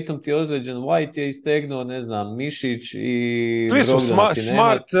 znači Tatum ti je ozređen, White je istegnuo, ne znam, Mišić i svi su smart,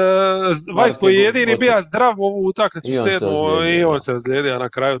 White koji je jedini bio zdrav u ovu utakmicu sedmu i on se ozlijedio na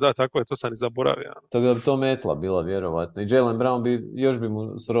kraju, da, tako je, to sam i zaboravio. Tako da bi to metla bila vjerovatno i Jalen Brown još bi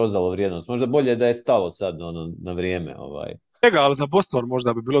mu srozalo vrijednost, možda bolje da je stalo sad na vrijeme ali za Boston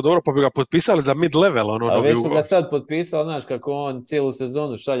možda bi bilo dobro, pa bi ga potpisali za mid-level. A već su ga sad potpisali, znaš, kako on cijelu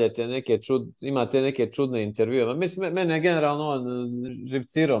sezonu šaljete imate neke čudne intervjue. Mislim, mene je generalno on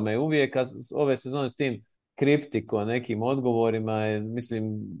živcirao me uvijek, a ove sezone s tim kriptiko nekim odgovorima, mislim,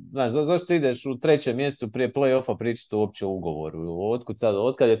 znaš, zašto ideš u 3. mjesecu prije play-offa pričati uopće o ugovoru?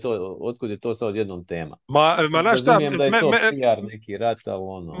 Otkud je to sad odjednom tema? Razumijem da je to PR neki rat,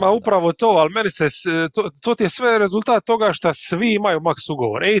 ali upravo to, ali meni se, to ti je sve rezultat toga što svi imaju maks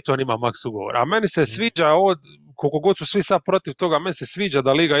ugovor. Ejton ima maks ugovor, a meni se sviđa koliko god su svi sad protiv toga, meni se sviđa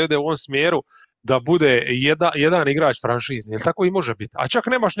da liga ide u ovom smjeru da bude jedan igrač franšizni, jer tako i može biti. A čak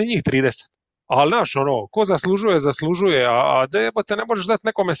nemaš ni njih 30. Ali znaš, ko zaslužuje, a te ne možeš dati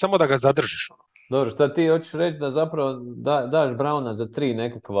nekome samo da ga zadržiš. Dobro, šta ti hoćeš reći da zapravo daš Browna za 3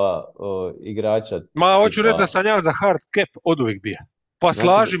 nekakva igrača? Hoću reći da sam ja za hard cap oduvijek bio. Pa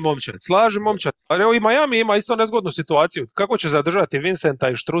slaži momčad. Evo i Miami ima isto nezgodnu situaciju. Kako će zadržati Vincenta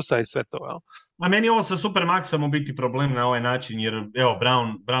i Štrusa i sve to, jel? A meni ovo sa Supermaxom u biti problem na ovaj način, jer evo,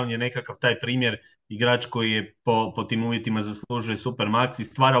 Brown je nekakav taj primjer, igrač koji je po tim uvjetima zaslužuje Supermax i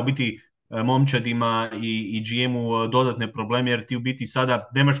stvara u biti momčadima i GM-u dodatne probleme, jer ti u biti sada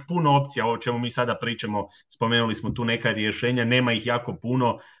nemaš puno opcija, o čemu mi sada pričamo, spomenuli smo tu neka rješenja, nema ih jako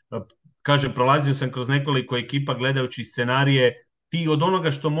puno. Kažem, prolazio sam kroz nekoliko ekipa gledajući scenarije, ti od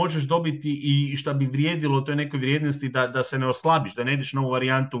onoga što možeš dobiti i šta bi vrijedilo toj nekoj vrijednosti da se ne oslabiš, da ne ideš na ovu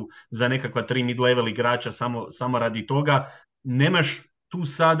varijantu za nekakva 3 mid-level igrača samo radi toga, nemaš tu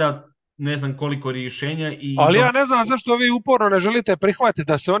sada ne znam koliko rješenja. Ali ja ne znam zašto vi uporno ne želite prihvatiti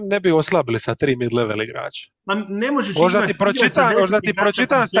da se oni ne bi oslabili sa 3 mid-level igrača. Ne možeš možda ti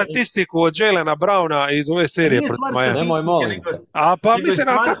pročitam statistiku od Jelena Browna iz ove serije protiv Miami. Nemoj molim. A pa mislim,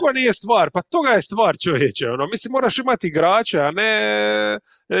 kako nije stvar? Pa toga je stvar, čovječe. Mislim, moraš imati igrače, a ne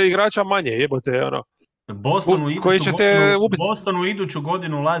igrača manje, jebote, Bostonu iduću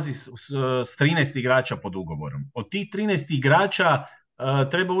godinu ulazi s 13 igrača pod ugovorom. Od tih 13 igrača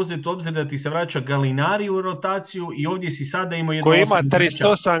treba uzeti u obzir da ti se vraća Galinari u rotaciju i ovdje si sada imao jedno... Koji ima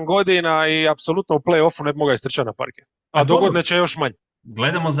 38 godina i apsolutno u play-offu ne bi mogao istrčati na parket. A dogodne će još manje.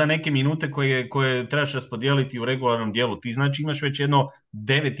 gledamo za neke minute koje trebaš raspodijeliti u regularnom dijelu. Ti znači imaš već jedno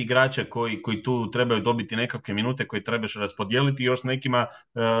 9 igrača koji tu trebaju dobiti nekakve minute koje trebaš raspodijeliti i još s nekima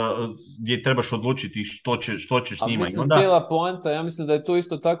gdje trebaš odlučiti što ćeš s A njima. mislim, cijela poanta, ja mislim da je tu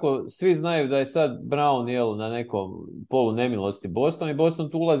isto tako, svi znaju da je sad Brown na nekom polu nemilosti Boston i Boston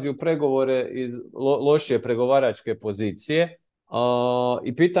tu ulazi u pregovore iz lošije pregovaračke pozicije.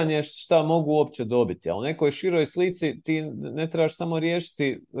 I pitanje je šta mogu uopće dobiti. A u nekoj široj slici ti ne trebaš samo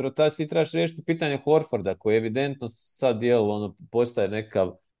riješiti rotaciju, ti trebaš riješiti pitanje Horforda koji evidentno sad postaje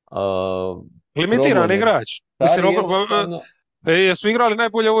nekav limitiran igrač. Mislim, jednostavno... Jesu igrali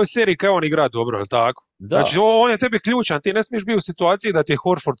najbolje u ovoj seriji kao on igra dobro, je li tako? Da. Znači, on je tebi ključan, ti ne smiješ biti u situaciji da ti je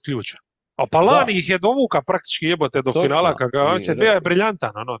Horford ključan. A Palani ih je dovuka praktički jebote do finala, on se bija je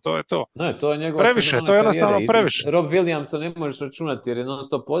briljantan, to je to. Ne, to je njegova previše, to je jednostavno previše. Rob Williamsa ne možeš računati jer je non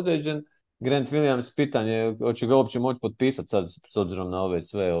stop ozlijeđen. Grant Williams pitanje, hoće ga uopće moći potpisati sad s obzirom na ove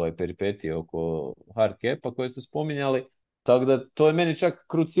sve peripetije oko hard capa koje ste spominjali. Tako da to je meni čak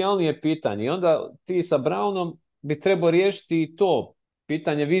krucijalnije pitanje. I onda ti sa Brownom bi trebao riješiti i to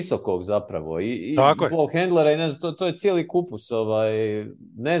pitanje visokog zapravo i ball handlera i ne znam, to je cijeli kupus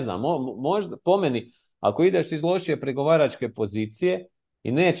ne znam, možda po meni ako ideš iz lošije pregovaračke pozicije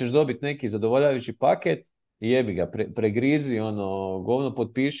i nećeš dobiti neki zadovoljavajući paket, jebi ga, pregrizi govno,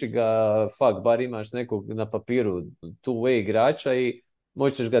 potpiši ga, bar imaš nekog na papiru two-way igrača i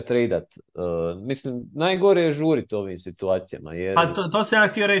možeš ga tradat. Mislim, najgore je žuriti u ovim situacijama. Jer... Pa to sam ja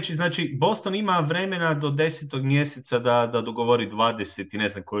htio reći, znači Boston ima vremena do 10. mjeseca da dogovori 20 i ne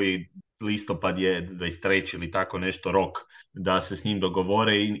znam koji listopad je 23 ili tako nešto rok da se s njim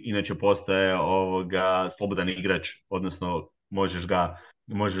dogovore, inače postaje slobodan igrač, odnosno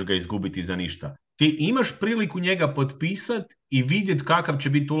možeš ga izgubiti za ništa. Ti imaš priliku njega potpisati i vidjeti kakav će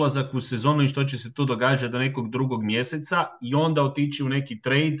biti ulazak u sezonu i što će se tu događati do nekog drugog mjeseca i onda otići u neki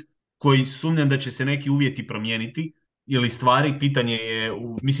trade koji sumnjam da će se neki uvjeti promijeniti ili stvari. Pitanje je,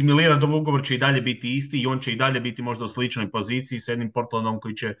 mislim, Lillardov ugovor će i dalje biti isti i on će i dalje biti možda u sličnoj poziciji s jednim Portlandom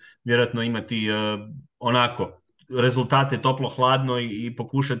koji će vjerojatno imati rezultate toplo-hladno i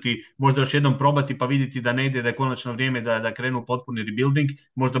pokušati možda još jednom probati pa vidjeti da ne ide, da je konačno vrijeme da krenu potpuni rebuilding,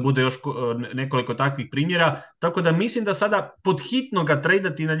 možda bude još nekoliko takvih primjera, tako da mislim da sada podhitno ga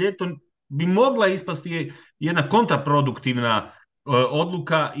tradati na ljeto bi mogla ispasti jedna kontraproduktivna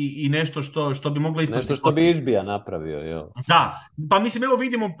odluka i nešto što bi mogla ispasti. Nešto što bi Išbija napravio, jel? Da, pa mislim,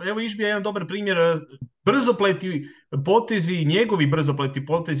 evo Išbija je jedan dobar primjer, brzopleti potezi, njegovi brzopleti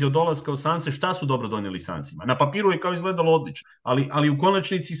potezi od dolaska u Sanse, šta su dobro donijeli Sansima? Na papiru je kao izgledalo odlično, ali u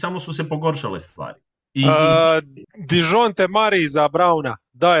konačnici samo su se pogoršale stvari. Dejounte Murray za Browna,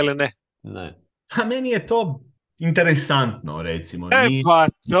 da ili ne? Ne. A meni je to interesantno, recimo. Pa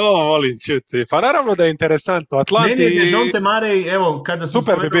to volim čuti. Pa naravno da je interesantno. Atlanti... Meni je Dejounte Murray, evo, kada smo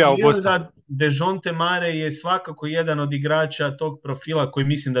super bi bio u Bostonu. Dejounte Murray je svakako jedan od igrača tog profila koji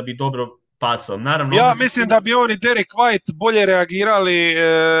mislim da bi dobro pasao. Naravno, ja mislim da bi on i Derek White bolje reagirali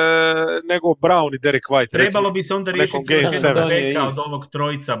nego Brown i Derek White. Trebalo bi se onda riješiti beka od ovog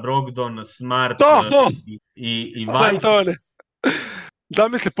trojica, Brogdon, Smart i White.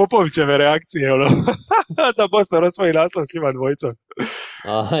 Zamisli Popovićeve reakcije, da Boston osvoji naslov s njima dvojicom.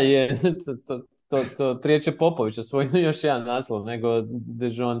 To prije će Popović osvojiti još jedan naslov nego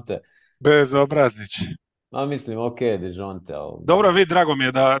Dejounte. Bezobraznić. Mislim, Dejounte. Dobro, drago mi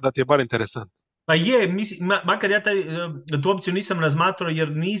je da ti je bar interesant. Pa je, makar ja tu opciju nisam razmatrao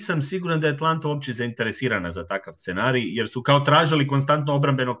jer nisam siguran da je Atlanta uopće zainteresirana za takav scenarij, jer su kao tražili konstantno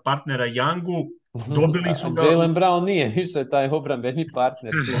obrambenog partnera Youngu, dobili su ga... Jaylen Brown nije više taj obrambeni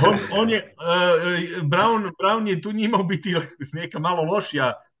partner. Brown je tu njima u biti neka malo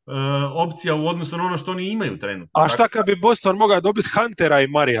lošija opcija u odnosu na ono što oni imaju trenutno. A šta kad bi Boston mogao dobiti Huntera i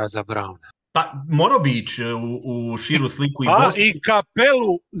Marija za Browna? Pa morao bi ići u širu sliku i Boston. I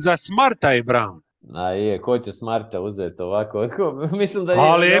Kapelu za Smarta i Brown. Ko će Smarta uzeti ovako? Mislim da je...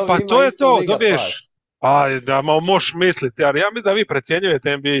 Ali pa to je to, dobiješ. Da možeš misliti, ali ja mislim da vi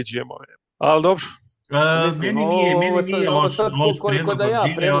precjenjujete NBA GM-ove. Ali dobro. Meni nije loš koliko da ja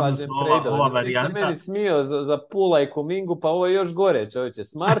predlažem trade-ove. Ti se meni smio za Pula i Kumingu, pa ovo je još gore, čovječe.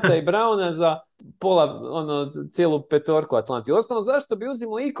 Smarta i Browna za pola, cijelu petorku Atlanti. Osnovno, zašto bi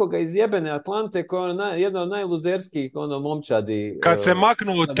uzimo ikoga iz jebene Atlante koja je jedna od najluzerskih momčadi. Kad se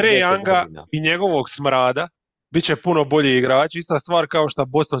maknu od Trae Younga i njegovog smrada, bit će puno bolji igrač. Ista stvar kao što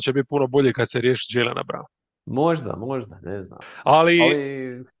Boston će biti puno bolji kad se riješi Jaylena Browna. Možda, ne znam. Ali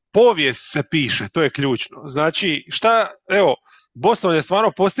povijest se piše, to je ključno. Znači, Boston je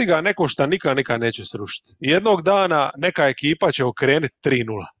stvarno postigao neko što nikad neće srušiti. Jednog dana neka ekipa će okrenuti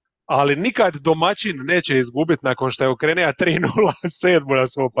 3-0. ali nikad domaćin neće izgubiti nakon što je okrenija 3:0 sedmu na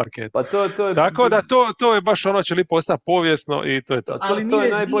svom parketu. Pa to je... Tako da to je baš ono će li postati povijesno i to je to. Ali to je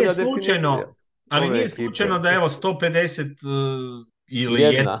nije najbolja slučajno, definicija ali ove nije ekipe. slučajno da evo 150 ili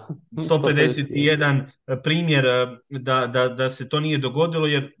Jedna. 151 primjer da se to nije dogodilo,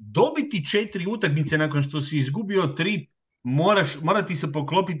 jer dobiti 4 utakmice nakon što si izgubio 3, mora ti se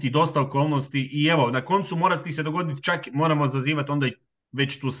poklopiti dosta okolnosti i evo, na koncu mora ti se dogoditi, čak moramo zazivati onda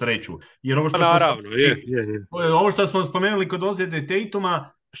već tu sreću. Jer ovo što Naravno, ovo što smo spomenuli kod ozljede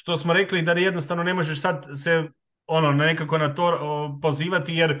Tatuma, što smo rekli da jednostavno ne možeš sad se nekako na to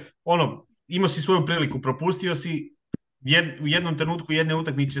pozivati, jer imao si svoju priliku, propustio si, u jednom trenutku jedne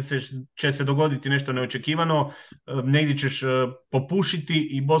utakmice će se dogoditi nešto neočekivano, negdje ćeš popušiti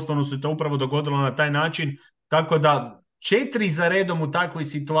i Bostonu se to upravo dogodilo na taj način, tako da 4 za redom u takvoj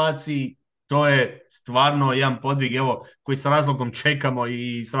situaciji, to je stvarno jedan podvig, evo, koji sa razlogom čekamo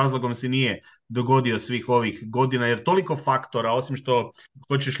i s razlogom se nije dogodio svih ovih godina, jer toliko faktora, osim što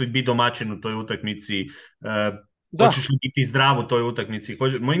hoćeš li biti domaćin u toj utakmici, hoćeš li biti zdrav u toj utakmici,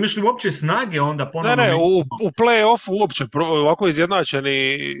 imaš li uopće snage onda ponovno... Ne, u play-offu uopće ovako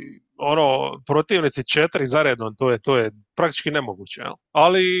izjednačeni protivnici 4 za redom, to je praktički nemoguće. Jel?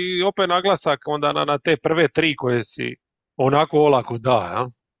 Ali opet naglasak onda na te prve 3 koje si onako olako da, jel?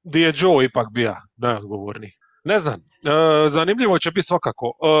 Di je Joe ipak bija najodgovorniji. Ne znam, zanimljivo će biti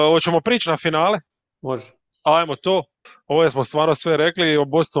svakako. Hoćemo prići na finale? Može. Ajmo to. Ovo smo stvarno sve rekli, o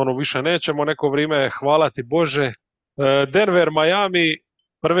Bostonu više nećemo neko vrijeme, hvala ti Bože. Denver, Miami,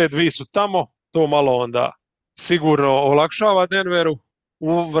 prve 2 su tamo, to malo onda sigurno olakšava Denveru,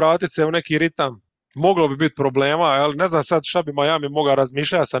 vratiti se u neki ritam. Moglo bi biti problema, ali ne znam sad šta bi Miami mogao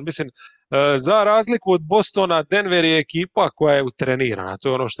razmišljati. Sad mislim, za razliku od Bostona, Denver je ekipa koja je utrenirana, to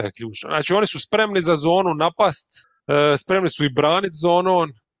je ono što je ključno. Znači oni su spremni za zonu napast, spremni su i braniti zonom,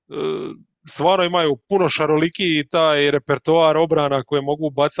 stvarno imaju puno šaroliki i taj repertoar obrana koje mogu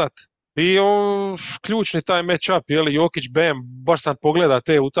bacati. I ključni taj match-up, Jokić-Bam, baš sam pogleda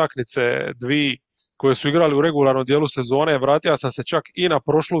te utakmice 2 koje su igrali u regularnom dijelu sezone, vratio sam se čak i na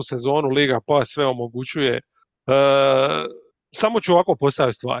prošlu sezonu, Liga pa sve omogućuje. Samo ću ovako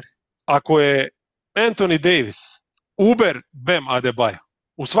postaviti stvari. Ako je Anthony Davis Uber Bam Adebayo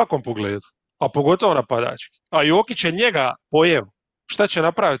u svakom pogledu, a pogotovo napadački, a Jokić je njega pojeo, šta će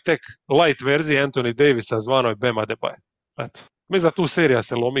napraviti tek light verzija Anthony Davisa zvanoj Bam Adebayo? Eto, mi za tu serija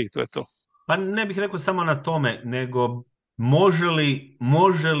se lomi i to je to. Pa ne bih rekao samo na tome, nego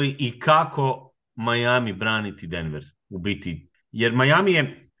može li i kako Miami braniti Denver u biti? Jer Miami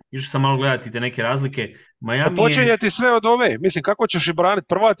je, išao sam malo gledati te neke razlike, Miami počinje ti sve od ove, mislim kako ćeš i braniti,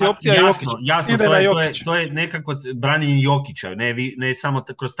 prva ti opcija Jokić. Jasno, to je nekako branjenje Jokića, ne samo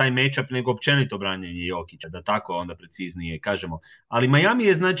kroz taj matchup, nego općenito branjenje Jokića, da tako onda preciznije kažemo. Ali Miami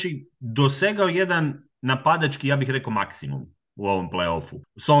je znači dosegao jedan napadački, ja bih rekao, maksimum u ovom play-offu.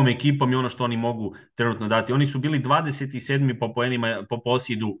 S ovom ekipom i ono što oni mogu trenutno dati. Oni su bili 27. po poenima po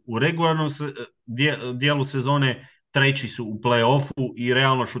posjedu u regularnom dijelu sezone, 3. su u play-offu i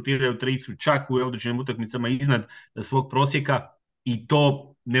realno šutiraju tricu čak u određenim utakmicama iznad svog prosjeka i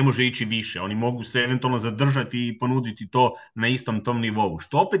to ne može ići više. Oni mogu se eventualno zadržati i ponuditi to na istom tom nivou.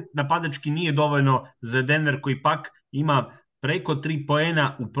 Što opet napadački nije dovoljno za Denver koji pak ima preko 3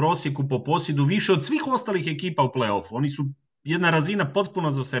 poena u prosjeku po posjedu više od svih ostalih ekipa u play-offu. Oni su jedna razina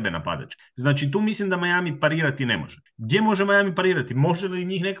potpuno za sebe napadački. Znači tu mislim da Miami parirati ne može. Gdje može Miami parirati? Može li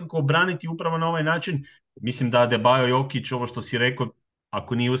njih nekako obraniti upravo na ovaj način? Mislim da Adebayo, Jokić, ovo što si rekao,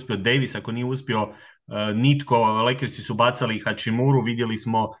 ako nije uspio Davis, ako nije uspio nitko, Lakersi su bacali Hachimuru, vidjeli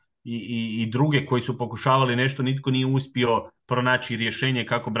smo i druge koji su pokušavali nešto, nitko nije uspio pronaći rješenje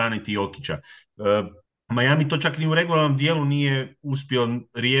kako braniti Jokića. Miami to čak ni u regularnom dijelu nije uspio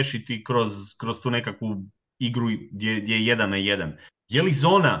riješiti kroz tu nekakvu igru gdje je 1-1. Je li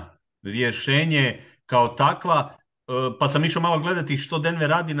zona rješenje kao takva? Pa sam išao malo gledati što Denver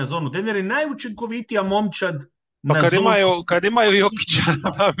radi na zonu. Denver je najučinkovitija momčad pa na zonu. Kad imaju Jokića.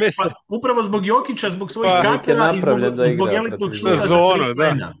 Pa, upravo zbog Jokića, zbog svojih katera i zbog elitnog šuta za 3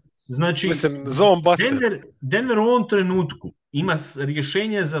 poena. Znači, Denver u ovom trenutku ima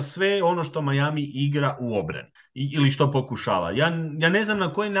rješenje za sve ono što Miami igra u obrani. Ili što pokušava. Ja ne znam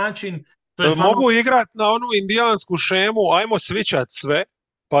na koji način. Mogu igrati na onu indijansku šemu, ajmo svičat sve,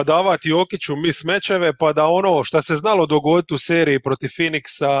 pa davati Jokiću mismečeve, pa da ono što se znalo dogoditi u seriji protiv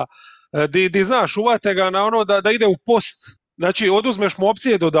Phoenixa, di znaš, uvate ga na ono da ide u post. Znači, oduzmeš mu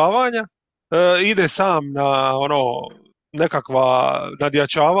opcije dodavanja, ide sam na ono nekakva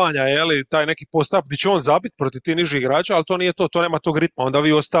nadjačavanja, taj neki post-up gdje će on zabiti protiv ti nižih igrača, ali to nije to nema tog ritma, onda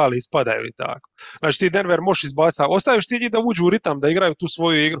vi ostali ispadaju i tako. Znači ti Denver možeš izbaciti, ostaviš ti njih da uđu u ritam, da igraju tu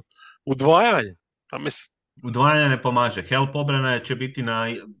svoju igru. Udvajanje. A mislim, Udvajanje ne pomaže. Help obrana će biti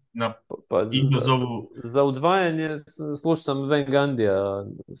na Pa izazovu. za udvajanje slušao sam Van Gandija,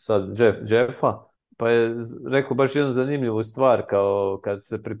 sad Jeffa, pa je rekao baš jednu zanimljivu stvar, kao kad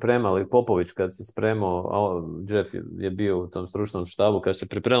se pripremali, Popović kad se spremao, a Jeff je bio u tom stručnom štabu, kad se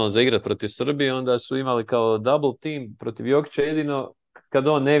pripremao za igrat protiv Srbije, onda su imali kao double team protiv Jokića, jedino kad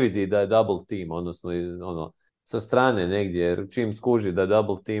on ne vidi da je double team, odnosno ono, sa strane negdje, jer čim skuži da je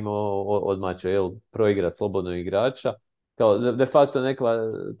double team, odmah će proigrat slobodno igrača, kao de facto neka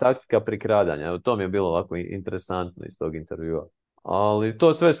taktika prikradanja. Evo, to mi je bilo ovako interesantno iz tog intervjua. Ali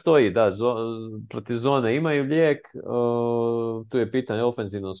to sve stoji, da, protiv zone imaju lijek, tu je pitanje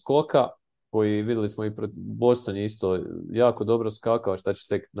ofenzivnog skoka, koji vidjeli smo i Boston je isto jako dobro skakao, šta će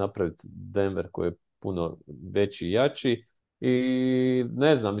tek napraviti Denver koji je puno veći i jači. I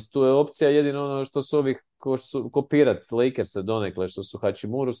ne znam, tu je opcija jedino ono što su ovih ko su kopirati Lakers donekle, što su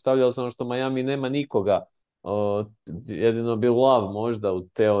Hachimuru stavljali, samo što Miami nema nikoga. Jedino bi Love možda u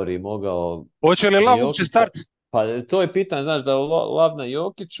teoriji mogao. hoće li Love uopće start? Pa to je pitanje, znaš, da Love na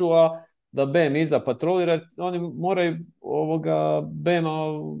Jokiću, a da Bam iza patrolira, oni moraju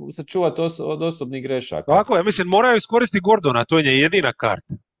Bama sačuvati od osobnih grešaka. Tako je, mislim, moraju iskoristiti Gordona, to je jedina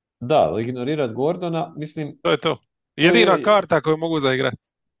karta. Da, ignorirati Gordona, mislim. To je to. Jedina karta koju mogu zaigrati.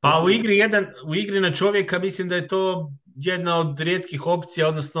 Pa u igri na čovjeka mislim da je to jedna od rijetkih opcija,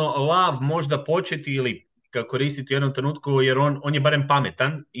 odnosno Love možda početi ili ga koristiti u jednom trenutku, jer on je barem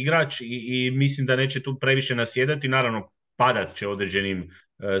pametan igrač i mislim da neće tu previše nasjedati. Naravno, padat će određenim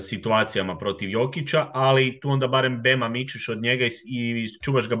situacijama protiv Jokića, ali tu onda barem Bema mičeš od njega i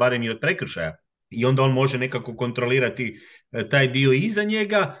čuvaš ga barem i od prekršaja. I onda on može nekako kontrolirati taj dio iza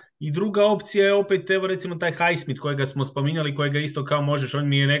njega. I druga opcija je opet, evo recimo taj Highsmith kojega smo spominjali, kojega isto kao možeš, on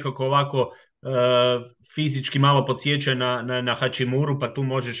mi je nekako ovako fizički malo podsjeća na Hachimuru, pa tu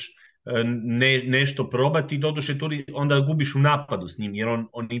možeš nešto probati. Doduše tu onda gubiš u napadu s njim, jer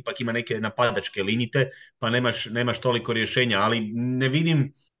on ipak ima neke napadačke limite, pa nemaš toliko rješenja, ali ne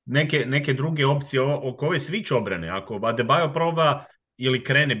vidim neke druge opcije oko ove switch obrane. Ako Adebayo proba ili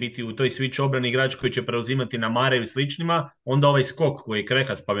krene biti u toj switch obrani igrač koji će preuzimati na Mareju i sličnima, onda ovaj skok koji je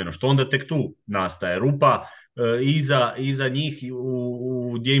Kreha spomenuo, što onda tek tu nastaje rupa iza njih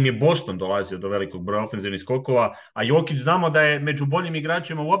gdje im je Boston dolazio do velikog broja ofenzivnih skokova, a Jokić znamo da je među boljim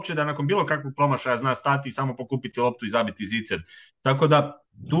igračima uopće da nakon bilo kakvog promašaja zna stati i samo pokupiti loptu i zabiti zicer. Tako da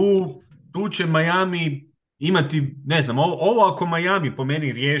tu će Miami imati, ne znam, ovo ako Miami po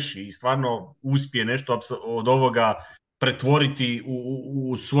meni riješi i stvarno uspije nešto od ovoga pretvoriti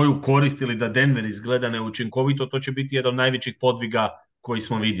u svoju korist ili da Denver izgleda neučinkovito, to će biti jedan od najvećih podviga koji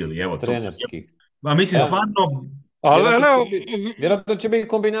smo vidjeli. Evo, trenerskih. A mislim, stvarno... Vjerojatno će biti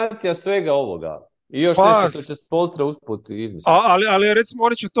kombinacija svega ovoga. I još nešto što će Spolstra usput izmisliti. Ali recimo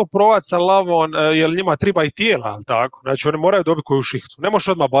oni će to provat sa Lavom, jer njima treba i tijela, ali tako? Znači oni moraju dobiti koju šihtu. Ne možeš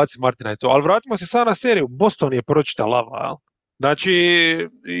odmah baciti Martina i to. Ali vratimo se sad na seriju. Boston je pročita Lava, jel? Znači...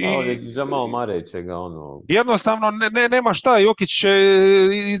 Jamal Murray će ga Jednostavno nema šta, Jokić će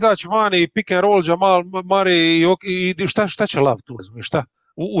izaći van i pick and roll, Jamal Murray i šta će Lav tu, razumiješ, šta?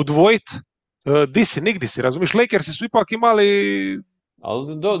 Udvojit? Nigdi si, razumiješ, Lakersi su ipak imali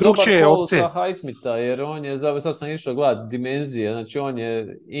drugčije opcije. Dobar call sa Highsmitha, jer on je, sad sam išao gledati dimenzije, znači on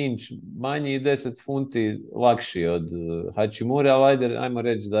je inč manji i 10 funti lakši od Hachimure, ali ajmo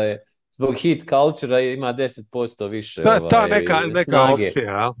reći da je zbog hit culture ima 10% više ta neka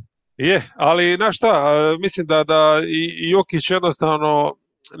opcija, je, ali znaš šta, mislim da i Jokić jednostavno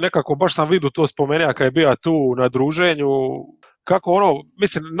nekako, baš sam vidio to spomenuo kad je bio tu na druženju, kako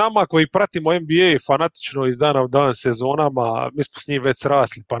mislim, nama koji pratimo NBA fanatično iz dana u dan sezonama, mi smo s njim već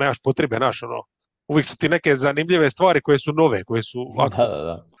srasli, pa nemaš potrebe, uvijek su ti neke zanimljive stvari koje su nove, koje su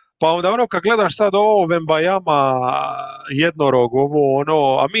da. Pa onda kad gledaš sad ovo Wembanyama, jednorog,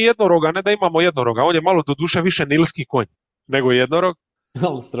 a mi jednoroga, ne da imamo jednoroga, on je malo do duše više nilski konj nego jednorog.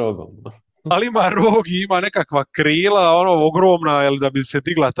 Ali strogom. Ali ima rog i ima nekakva krila, ogromna, da bi se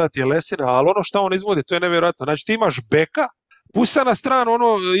digla ta tjelesina, ali što on izvodi, to je nevjerojatno. Znači ti imaš beka, pusti se na stranu,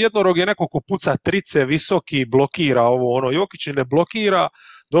 jednorog je neko ko puca trice, visoki, blokira Jokić ne blokira,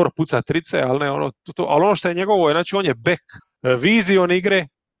 dobro puca trice, ali ne ali što je njegovo, znači on je bek, vizion igre,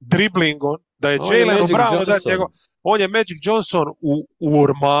 dribbling da je Jalen Brown da njegov, on je Magic Johnson u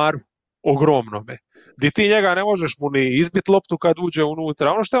ormaru ogromnome, gdje ti njega ne možeš mu ni izbit loptu kad uđe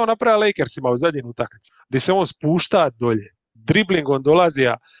unutra, što je on napravio Lakersima u zadnjim utakmici, gdje se on spušta dolje, dribbling on dolazi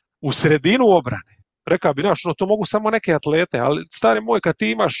u sredinu obrane Rekao bi, znaš, to mogu samo neke atlete, ali stari moj, kad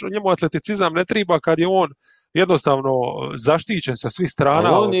ti imaš, njemu atleticizam ne treba kad je on jednostavno zaštićen sa svih Ali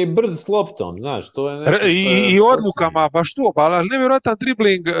strana. on je i brz s loptom, znaš, to je nešto što I je odlukama, podcijenjeno. pa što, ali nevjerojatan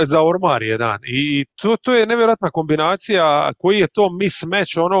dribling za ormar jedan. I to je nevjerojatna kombinacija, koji je to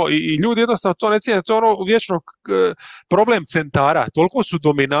mismatch, ono, i ljudi jednostavno to ne cijene, to je ono vječno problem centara. Toliko su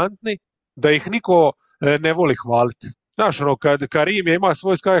dominantni da ih niko ne voli hvaliti. Znaš, ono, kad Karim je ima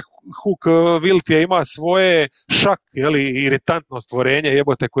svoj sky hook, Wilt je ima svoje šak, jeli, iritantno stvorenje,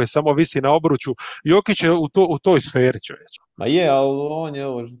 jebote, koje samo visi na obruču. Jokić je u toj sferi, čovječe. Ma je, ali on je,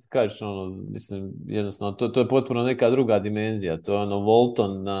 ovo što ti kažeš, ono, mislim, jednostavno, to je potpuno neka druga dimenzija, to je ono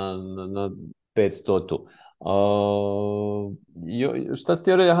Volton na 500-tu. Šta si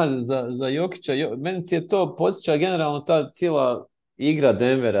ti reći za Jokića? Meni ti je to posjeća generalno ta cijela igra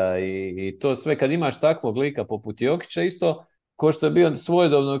Denvera i to sve, kad imaš takvog lika poput Jokića, isto ko što je bio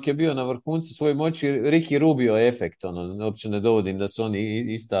svojedobno, dok je bio na vrhuncu svoje moći, Ricky Rubio efekt, ono, uopće ne dovodim da su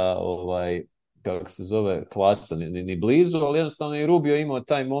oni ista, kako se zove, klasa, ni blizu, ali jednostavno i Rubio imao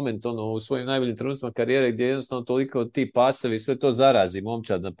taj moment ono, u svojim najboljim trenucima karijere gdje jednostavno toliko ti pasevi, sve to zarazi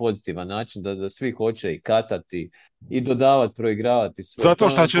momčad na pozitivan način da svi hoće i katati i dodavati, proigravati sve. Zato to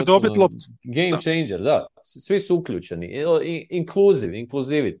što je će potpuno dobiti loptu. game changer, da. Svi su uključeni.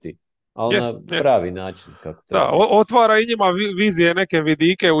 Inclusivity, ali na pravi način. Kako treba. Da, otvara i njima vizije, neke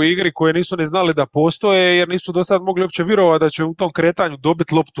vidike u igri koje nisu ni znali da postoje, jer nisu do sad mogli uopće vjerovati da će u tom kretanju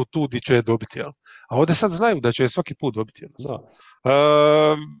dobiti loptu tu di će je dobiti. Jel? A ovdje sad znaju da će je svaki put dobiti.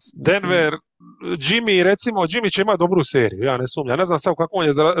 Denver, Jimmy će imati dobru seriju, ja ne sumnjam. Ne znam sad u kakvom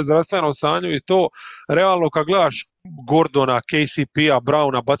je zdravstvenom stanju i to realno kad gledaš Gordona, KCP-a,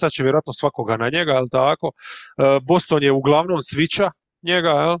 Browna, bacat će vjerojatno svakoga na njega, jel tako? Boston je uglavnom sviča njega,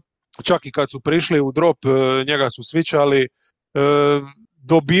 jel? Čak i kad su prišli u drop, njega su svičali.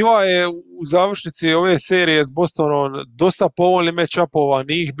 Dobiva je u završnici ove serije s Bostonom dosta povoljni match-upova,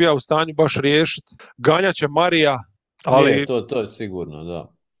 nije ih bio u stanju baš riješiti. Ganjaće Marija, ali... Je, to je sigurno, da.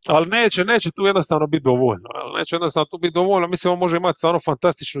 Ali neće tu jednostavno biti dovoljno. Neće jednostavno tu biti dovoljno. Mislim, on može imati stvarno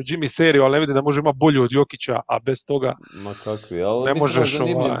fantastičnu Jimmy seriju, ali ne vidim da može imati bolju od Jokića, a bez toga ma kakvi, ali ne mislim možeš...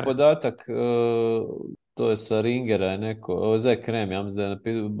 zanimljiv podatak, to je sa Ringera, je neko, Zach Krem, ja mislim da je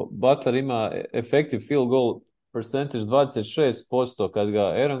napisao, Butler ima effective field goal percentage 26% kad ga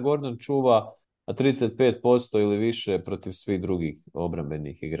Aaron Gordon čuva, a 35% ili više protiv svih drugih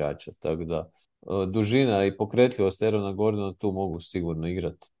obrambenih igrača. Tako da dužina i pokretljivost Aarona Gordona tu mogu sigurno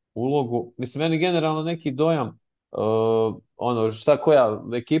igrati ulogu. Mislim, meni generalno neki dojam ono šta koja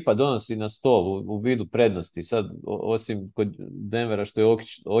ekipa donosi na stol u vidu prednosti. Sad, osim kod Denvera što je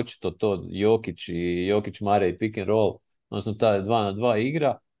očito to Jokić i Jokić Mare i pick and roll, odnosno ta 2 na 2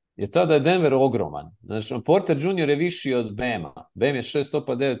 igra, je tada je Denver ogroman. Znači, Porter Jr. je viši od Bema. Bem je 6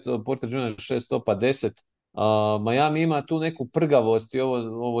 stopa 9, Porter Jr. je 6 stopa 10. Miami ima tu neku prgavost i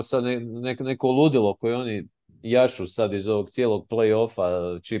ovo sad neko ludilo koje oni jašu sad iz ovog cijelog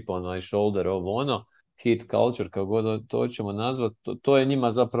play-offa, chip on my shoulder, ovo ono, hit culture, kako god to ćemo nazvati, to je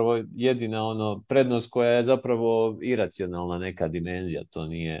njima zapravo jedina prednost koja je zapravo iracionalna neka dimenzija, to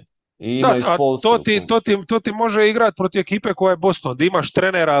nije... Da, a to ti može igrati protiv ekipe koja je Boston, da imaš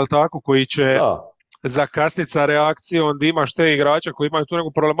trenera, ali tako, koji će zakasniti sa reakcijom, da imaš te igrače koji imaju tu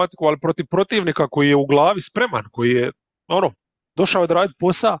neku problematiku, ali protiv protivnika koji je u glavi spreman, koji je došao da radi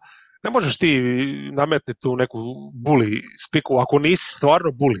posao, ne možeš ti nametniti tu neku buli spiku, ako nisi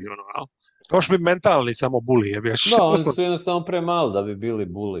stvarno buli, Možeš biti mentalni samo buli. Da, oni su jednostavno premali da bi bili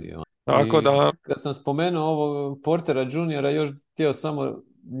buli. Tako da... Kad sam spomenuo ovog Portera Juniora, još htio samo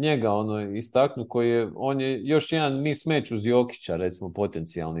njega istaknu, on je još jedan mismatch uz Jokića, recimo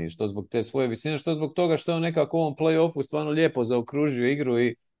potencijalni, što zbog te svoje visine, što zbog toga što je on nekako u ovom play-offu stvarno lijepo zaokružio igru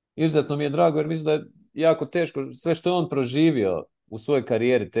i izuzetno mi je drago jer mislim da je jako teško sve što je on proživio u svojoj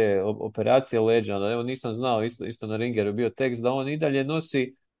karijeri, te operacije leđa, da evo nisam znao, isto na Ringeru bio tekst da on i dalje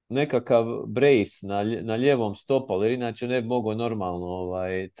nosi nekakav brace na lijevom stopalu, jer inače ne bi mogao normalno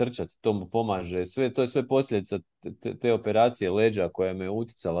trčati, to mu pomaže. To je sve posljedica te operacije leđa koja me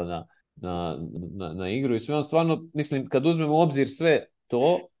uticala na igru i sve on stvarno, mislim, kad uzmemo u obzir sve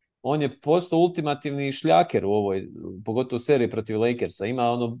to, on je postao ultimativni šljaker u ovoj, pogotovo u seriji protiv Lakersa.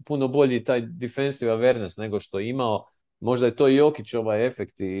 Ima puno bolji taj defensive awareness nego što je imao. Možda je to i Jokić ovaj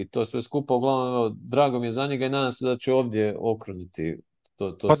efekt i to sve skupa. Uglavnom, drago mi je za njega i nadam se da će ovdje okrenuti.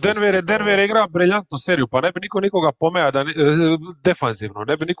 Pa Denver je igrao briljantnu seriju, pa ne bi niko nikoga pomeo defanzivno,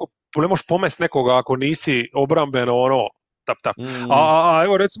 ne možeš pomesti nekoga ako nisi obrambeno tap. A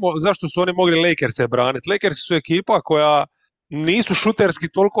evo recimo zašto su oni mogli Lakers-e braniti. Lakers su ekipa koja nisu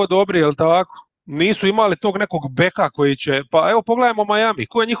šuterski toliko dobri, jel tako? nisu imali tog nekog beka koji će, pa evo pogledajmo Miami,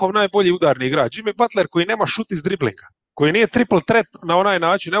 ko je njihov najbolji udarni igrač? Jimmy Butler koji nema šut iz driblinga, koji nije triple threat na onaj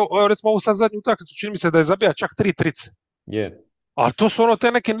način. Evo recimo ovu sad zadnju utakmicu, čini mi se da je zabija čak 3 trice. Je. A to su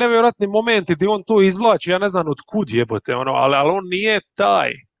te neki nevjerojatni momenti gdje on to izvlači, ja ne znam od kud jebote, ali on nije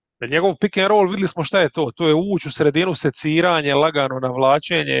taj. Njegov pick and roll, vidjeli smo šta je to. To je ući u sredinu, seciranje, lagano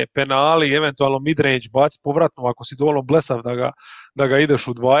navlačenje, penali, eventualno midrange, bac povratno ako si dovoljno blesav da ga ideš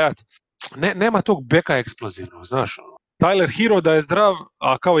udvajat. Nema tog beka eksplozivnog, znaš. Tyler Hero da je zdrav,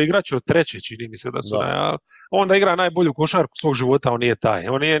 a kao igrač od treće, čini mi se da su onda igra najbolju košarku svog života, on nije taj.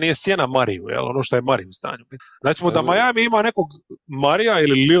 On nije sjena Mariju, ono što je Mariju u stanju. Znači da Miami ima nekog Marija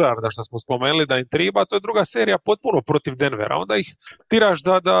ili Lillarda što smo spomenuli da im triba, to je druga serija potpuno protiv Denvera. Onda ih tiraš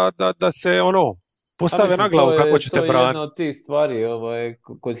da se postave na glavu kako ćete braniti. To je jedna od tih stvari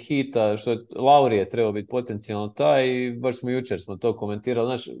kod Hita, što Lauri je trebao biti potencijalno taj i baš jučer smo to komentirali.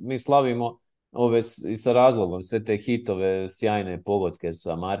 Znaš, mi slavimo i sa razlogom sve te hitove, sjajne pogodke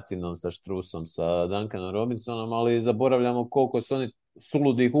sa Martinom, sa Štrusom, sa Duncanom Robinsonom, ali zaboravljamo koliko su oni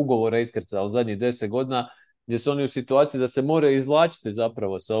suludih ugovora iskrcali zadnjih 10 godina, gdje su oni u situaciji da se moraju izvlačiti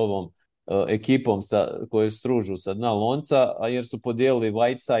zapravo sa ovom ekipom koju stružu sa dna lonca, a jer su podijelili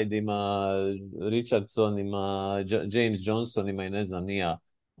Whitesideima, Richardsonima, James Johnsonima i ne znam nija,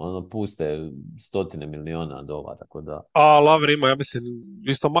 puste $100 miliona. Tako da. A Lavri ima, ja mislim,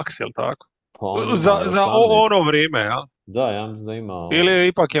 isto maks, jel tako? Za ono vrijeme, ja? Da, ja mislim da ima. Ili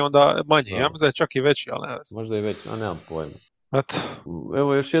ipak je onda manji, ja mislim da je čak i veći, ali ne znam. Možda i veći, a nemam pojma. Eto.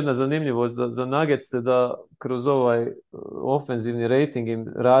 Evo još jedna zanimljivost za Nuggetse, da kroz ovaj ofenzivni rating im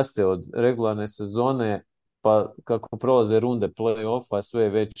raste od regularne sezone, pa kako prolaze runde play-offa, sve je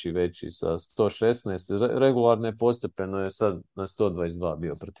veći sa 116. Regularne postepeno je sad na 122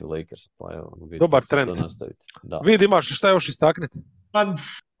 bio protiv Lakers. Pa evo, dobar trend. Vidi, imaš šta još istakniti? Pa,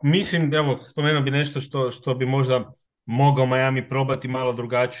 mislim, evo, spomenuo bi nešto što bi možda mogao Miami probati malo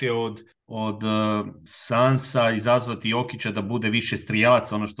drugačije od Sansa, izazvati Jokića da bude više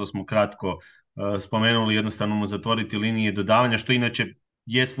strijelac, ono što smo kratko spomenuli, jednostavno mu zatvoriti linije dodavanja, što inače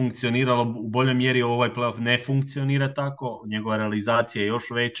je funkcioniralo u boljoj mjeri, ovaj playoff ne funkcionira tako, njegova realizacija je još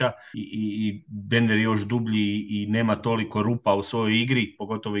veća i Denver je još dublji i nema toliko rupa u svojoj igri,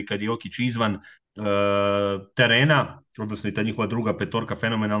 pogotovo i kad je Jokić izvan terena, odnosno i ta njihova druga petorka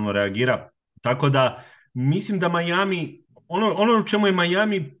fenomenalno reagira, tako da mislim da Miami, ono u čemu je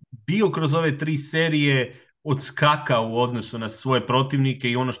Miami bio kroz ove 3 serije odskaka u odnosu na svoje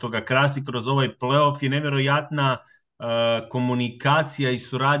protivnike i ono što ga krasi kroz ovaj playoff je nevjerojatna komunikacija i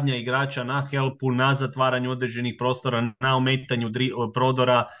suradnja igrača na helpu, na zatvaranju određenih prostora, na ometanju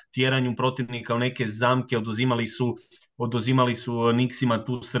prodora, tjeranju protivnika u neke zamke, oduzimali su Knicksima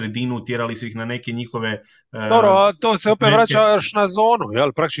tu sredinu, tjerali su ih na neke njihove... Dobro, to se opet vraćaš na zonu,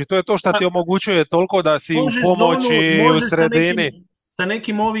 jel? Praktično to je to što ti omogućuje toliko da si u pomoći u sredini.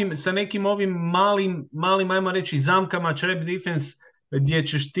 Sa nekim ovim malim, ajmo reći, zamkama, trap defense, gdje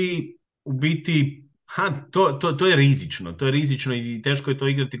ćeš ti u biti... To je rizično i teško je to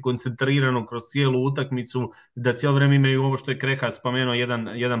igrati koncentrirano kroz cijelu utakmicu, da cijelo vrijeme imaju ovo što je Kreha spomenuo,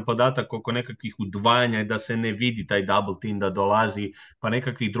 jedan podatak oko nekakvih udvajanja, da se ne vidi taj double team da dolazi, pa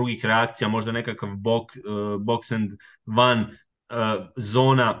nekakvih drugih reakcija, možda nekakav box and one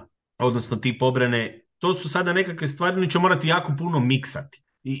zona, odnosno tip obrane. To su sada nekakve stvari, oni će morati jako puno miksati.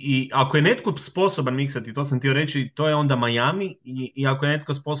 I ako je netko sposoban miksati, to sam htio reći, to je onda Miami i ako je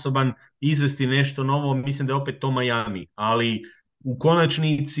netko sposoban izvesti nešto novo, mislim da je opet to Miami, ali u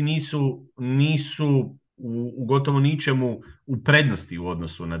konačnici nisu u gotovo ničemu u prednosti u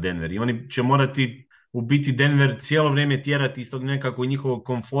odnosu na Denver i oni će morati u biti Denver cijelo vrijeme tjerati iz tog nekakvog njihovog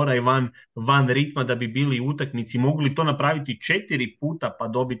komfora i van ritma da bi bili u utakmici, mogli to napraviti 4 puta pa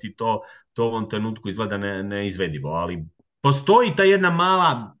dobiti to u ovom trenutku izgleda neizvedivo, ali postoji ta jedna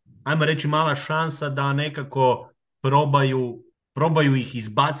mala šansa da nekako probaju ih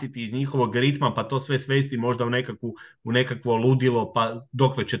izbaciti iz njihovog ritma, pa to sve svesti možda u nekakvo ludilo, pa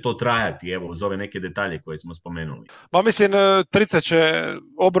dokle će to trajati, evo, uz ove neke detalje koje smo spomenuli. Ma mislim, Trice će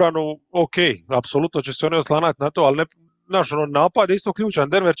obranu, ok, apsolutno će se oni oslanati na to, ali napad je isto ključan.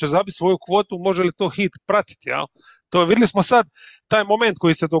 Denver će zabiti svoju kvotu, može li to Hit pratiti, jel? To vidjeli smo sad taj moment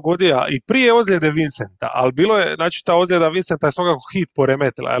koji se dogodio i prije ozljede Vincenta, ali bilo je, znači ta ozljeda Vincenta je svakako Hit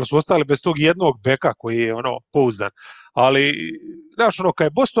poremetila, jer su ostali bez tog jednog beka koji je pouzdan. Ali, kad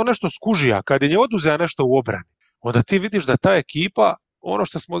je Boston nešto skužija, kad je oduzeo nešto u obrani, onda ti vidiš da ta ekipa, ono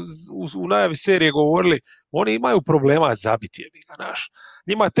što smo u najavi serije govorili, oni imaju problema zabiti,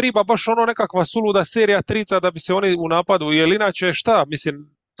 njima triba baš nekakva suluda serija trica da bi se oni u napadu, jer inače šta,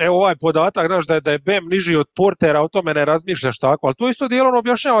 mislim, evo ovaj podatak, znaš, da je Bam niži od Portera, o tome ne razmišljaš tako, ali to isto dijelo on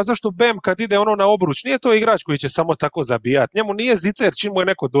objašnjava zašto Bam kad ide ono na obruč, nije to igrač koji će samo tako zabijati, njemu nije zicer čim mu je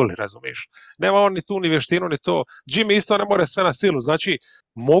neko doli, razumiješ. Nema on ni tu ni vještinu ni to, Jimmy isto ne more sve na silu, znači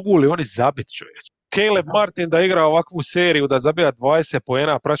mogu li oni zabiti, čovječ? Caleb Martin da igra ovakvu seriju, da zabija 20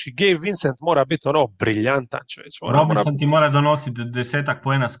 poena, praći Gabe Vincent mora biti ono briljantan, čovječ. Robinson ti mora donositi 10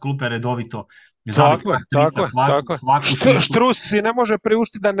 poena s klupe redovito. Tako je. Svaku Štrus si ne može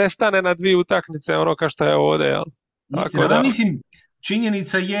priuštiti da nestane na 2 utakmice, ono kao što je ovdje, jel? Istina, da. Mislim,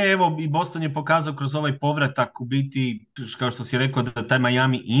 činjenica je, evo, i Boston je pokazao kroz ovaj povratak u biti, kao što si rekao, da taj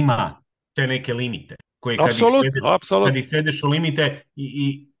Miami ima te neke limite. Koje kad ih svedeš u limite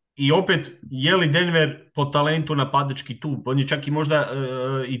i opet, je li Denver po talentu napadački tu? On je čak i možda,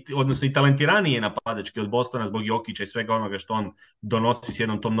 odnosno i talentiranije napadački od Bostona zbog Jokića i svega onoga što on donosi s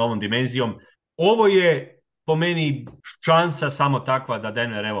jednom tom novom dimenzijom. Ovo je po meni šansa samo takva da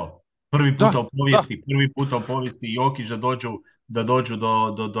Denver, evo, prvi puta u povijesti Jokić da dođu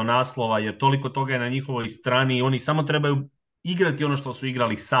do naslova, jer toliko toga je na njihovoj strani i oni samo trebaju igrati ono što su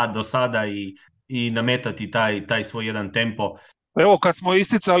igrali do sada i nametati taj svoj jedan tempo. Evo kad smo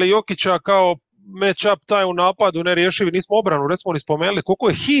isticali Jokića kao match-up taj u napadu nerješivi, nismo obranu recimo ni spomenuli koliko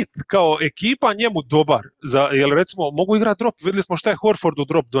je Heat kao ekipa njemu dobar, jer recimo mogu igrati drop, vidjeli smo šta je Horfordu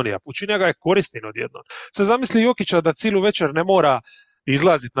drop donija, učinja ga je koristin odjednom. Sad zamisli Jokića da cijelu večer ne mora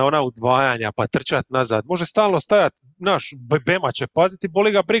izlaziti na ona udvajanja pa trčati nazad, može stalno stajati, naš Bema će paziti,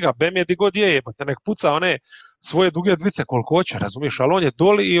 boli ga briga, Bem je di god je, jebate, nek puca one svoje duge dvice koliko hoće, razumiješ, ali on je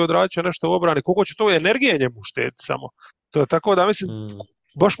doli i odradit će nešto u obrani, koliko će to energije njemu štediti samo. To je tako da mislim,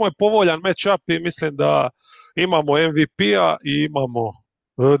 baš mu je povoljan match-up i mislim da imamo MVP-a i imamo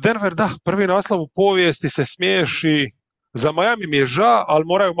Denver, da, prvi naslov u povijesti se smiješi. Za Miami mi je ža, ali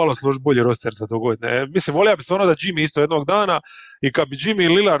moraju malo složiti bolji roster za dogodine. Mislim, volio bi stvarno da Jimmy isto jednog dana i kad bi Jimmy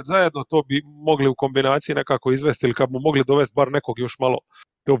i Lillard zajedno to bi mogli u kombinaciji nekako izvesti ili kad bi mogli dovesti bar nekog još malo,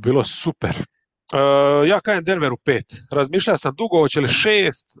 to bi bilo super. Ja kajem Denveru 5. Razmišljao sam dugo, hoće li 6,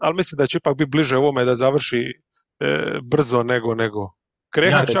 ali mislim da će ipak biti bliže ovome da završi brzo nego.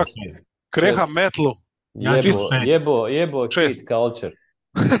 Kreha metlu. Jebo kid culture.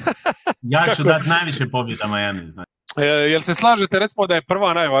 Ja ću dati najviše pobjeda Miami, znači. Jel se slažete recimo da je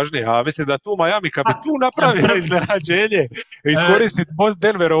prva najvažnija, a mislim da tu Miami kad bi tu napravio iznenađenje iskoristiti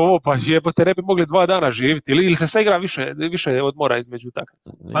Denver ovo, pa jebote ne bi mogli 2 dana živjeti ili se sve igra više odmora između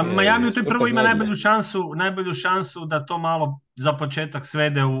utakmica. Pa Miami u toj prvo ima najbolju šansu da to malo za početak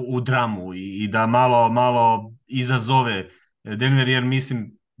svede u dramu i da malo izazove Denver, jer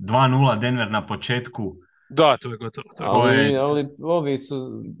mislim 2-0 Denver na početku. Da, to je gotovo. Ali ovi su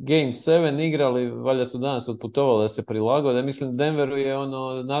Game 7 igrali, valjda su danas otputovali da se prilagode. Mislim, Denveru je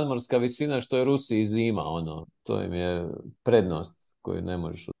ono nadmorska visina što je Rusiji zima. To im je prednost koju ne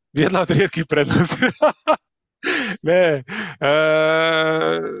možeš... Jedna od rijetkih prednosti. Ne.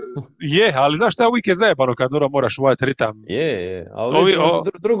 Ali znaš šta, uvijek je zajebano kad moraš uvajati ritam. Je. Ali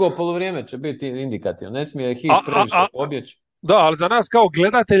drugo poluvrijeme će biti indikativno. Ne smije hit previše pobjeći. Da, ali za nas kao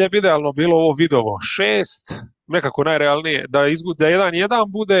gledatelja bi idealno bilo ovo vidovo 6, nekako najrealnije, da 1-1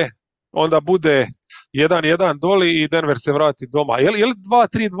 bude, onda bude 1-1 doli i Denver se vrati doma. Je li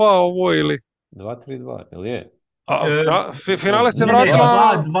 2-3-2 ovo ili? 2-3-2, ili je? Finale se vratilo...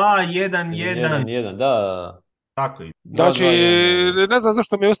 2-2-1-1. 1-1, da. Tako je. Znači, ne znam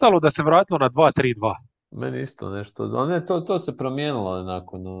zašto mi je ostalo da se vratilo na 2-3-2. Meni isto nešto, ali ne, to se promijenilo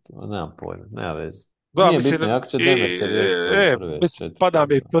nakon, nemam pojma, nema veze. Da, nije mislim, bitno, ako će Denver će riješiti. Pada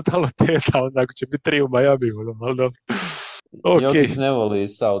mi totalno teza, onda ako će biti 3 u Miami, ali dobro. Okay. Jokić ne voli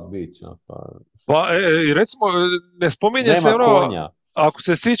South Beach. Pa, recimo, ne spominje se ono, ako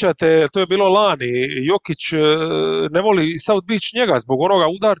se sjećate, to je bilo lani, Jokić ne voli South Beach njega zbog onoga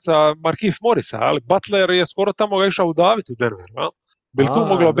udarca Markieff Morrisa, ali Butler je skoro tamo ga išao udaviti u Denver, ja? Bi li tu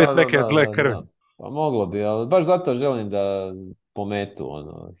moglo biti neke zle krvi? Pa moglo bi, ali baš zato želim da pometu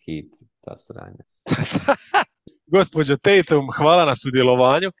hit, ta sranja. Gospođo Tatum, hvala na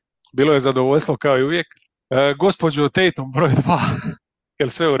sudjelovanju. Bilo je zadovoljstvo kao i uvijek. Gospođo Tatum, broj 2. Jel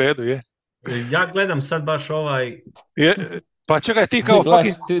sve u redu, je? Ja gledam sad baš Pa čekaj, ti kao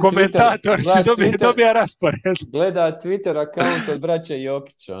fucking komentator si dobija raspored. Gleda Twitter account od braća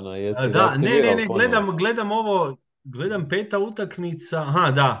Jokić. Gledam ovo, gledam 5. utakmica.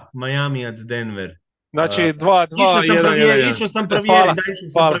 Aha, da, Miami at Denver. Znači 2-2-1-1. Išao sam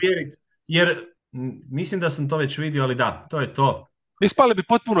provjeriti. Jer mislim da sam to već vidio, ali da, to je to. Ispali bi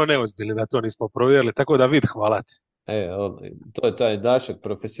potpuno neozbiljni da to nismo provjerili, tako da hvala ti. To je taj dašak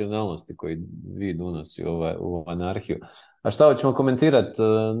profesionalnosti koji vid unosi u ovu anarhiju. A šta hoćemo komentirati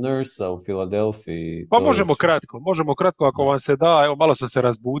Nursa u Filadelfiji? Pa možemo kratko ako vam se da. Evo, malo sam se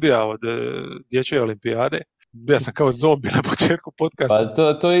razbudio od dječje olimpijade. Bio sam kao zombi na početku podcasta.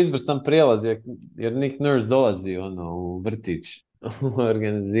 Pa to je izvrstan prijelaz, jer Nick Nurse dolazi u vrtić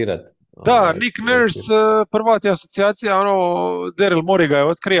organizirati. Da, Nick Nurse, prva ti asocijacija, Daryl Morey ga je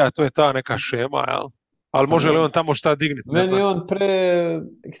otkrija, to je ta neka šema, jel? Ali može li on tamo šta digniti? Meni je on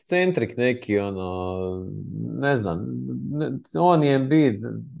ekscentrik neki, ne znam, on je Embiid,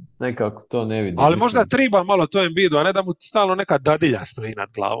 nekako to ne vidim. Ali možda triba malo to Embiidu, a ne da mu stalno neka dadilja stoji nad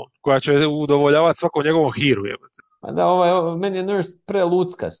glavom, koja će udovoljavati svakom njegovom hiru. A da, meni je Nurse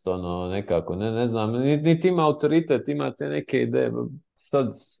preluckast, nekako, ne znam, niti ima autoritet, ima te neke ideje, sad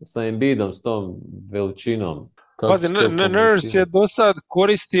sa Embiidom, s tom veličinom. Pazi, Nurse je do sad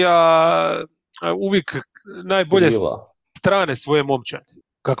koristija uvijek najbolje strane svoje momčadi.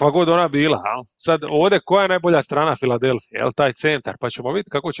 Kakva god ona bila. Sad ovdje koja je najbolja strana Filadelfije? Jel taj centar? Pa ćemo vidjeti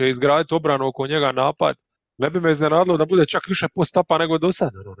kako će izgraditi obranu oko njega, napad. Ne bi me iznenadilo da bude čak više postapa nego do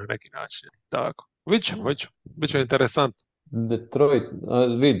sada na neki način. Tako. Vidit ćemo. Biće interesantno. Detroit,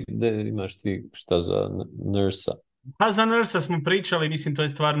 imaš ti šta za Nursa? Pa za Nursa smo pričali, mislim to je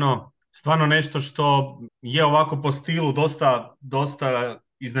stvarno nešto što je ovako po stilu dosta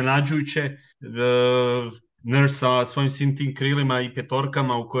iznenađujuće. Nurse sa svojim svim tim krilima i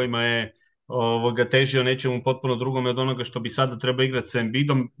petorkama u kojima je težio nečemu potpuno drugome od onoga što bi sada trebao igrati sa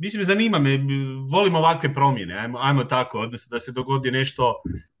Embiidom. Mislim, zanima me, volim ovakve promjene, ajmo tako, odnosno da se dogodi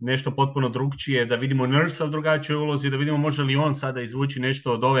nešto potpuno drugčije, da vidimo Nursa u drugačijoj ulozi, da vidimo može li on sada izvući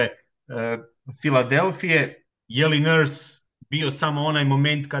nešto od ove Filadelfije. Je li Nurse bio samo onaj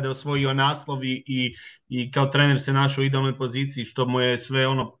moment kada je osvojio naslov i kao trener se našao u idealnoj poziciji, što mu je sve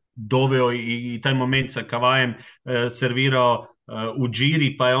doveo i taj moment sa Kavajem servirao u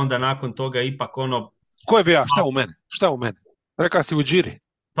džiri, pa je onda nakon toga ipak Ko je bio? Šta u mene? Rekao si u džiri?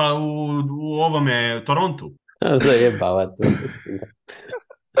 Pa u ovome Torontu. Zajebava to.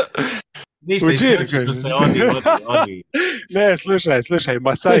 Ništa ispričati što se odi. Ne, slušaj,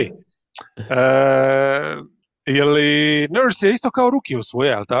 Masai. Je li Nurse je isto kao Ruki u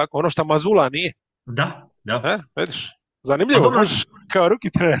svoje, ali tako? Ono što Mazula nije? Da. Vidiš? Zanimljivo, možeš kao Ruki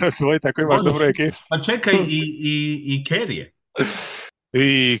trener osvojiti ako imaš dobro ekipu. Pa čekaj, i Kerr je.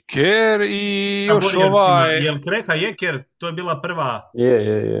 I Kerr i još Jel Kreha je Kerr? To je bila prva...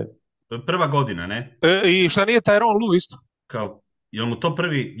 Je. Prva godina, ne? I šta nije Tyronn Lue isto? Kao, jel mu to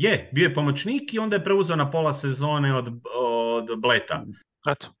prvi... Bio je pomoćnik i onda je preuzeo na pola sezone od Bleta.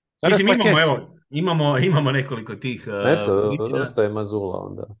 Eto. Mislim, imamo nekoliko tih... Eto, dosta je Mazula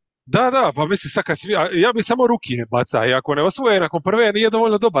onda. Da, pa mislim sad kad ja bi samo Ruki bacao, i ako ne osvoje nakon prve nije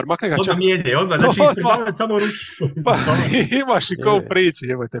dovoljno dobar, makne ga čak. Odmah, znači ispredavati samo Ruki. Pa imaš i ko u priči,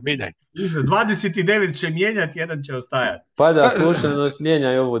 mijenjaj. 29 će mijenjati, jedan će ostajati. Pa da, slušanost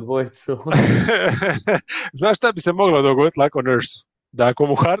mijenjaj ovu dvojicu. Znaš šta bi se moglo dogoditi lako Nurse? Da ako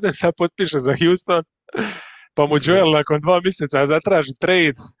mu Harden sad potpiše za Houston, pa mu Joel nakon 2 mjeseca zatraži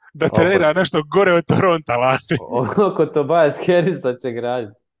trade, da trenira nešto gore od Toronta lani. Oko Tobias Harrisa će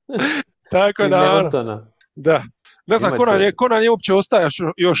graditi. Tako da. Ne znam, ko nam je uopće ostaje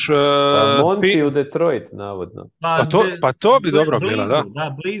još Monty u Detroit, navodno. Pa to bi dobro bilo, da.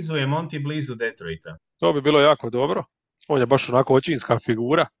 Da, blizu je Monty, blizu Detroita. To bi bilo jako dobro. On je baš onako očinska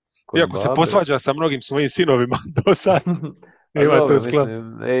figura. Iako se posvađa sa mnogim svojim sinovima do sad. Dobro, mislim,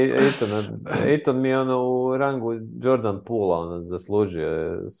 Ayton mi je u rangu Jordan Poola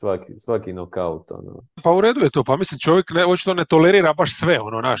zaslužio svaki knockout. Pa u redu je to, pa mislim čovjek očito ne tolerira baš sve,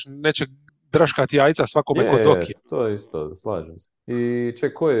 neće draškati jajca svakome ko doki. To je isto, slažem se. I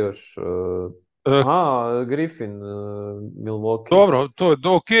ko je još? Griffin, Milwaukee. Dobro, to je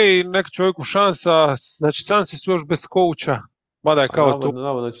ok, nek čovjeku šansa, znači Sansi su još bez coacha. Mada je kao tu.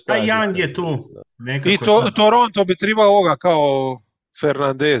 A Young je tu. I Toronto bi trebao ovoga kao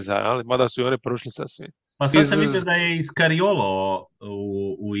Fernandeza, ali mada su i oni prošli sasvim. Pa sad sam vidio da je Scariolo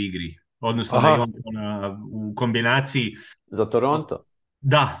u igri. Odnosno da je on u kombinaciji. Za Toronto?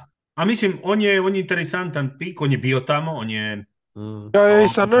 Da. A mislim, on je interesantan pik, on je bio tamo, on je... I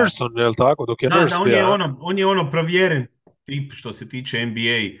sa Nursom, je li tako? Dok je Nurse on je provjeren tip što se tiče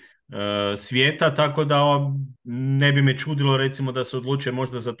NBA svijeta, tako da ne bi me čudilo recimo da se odluče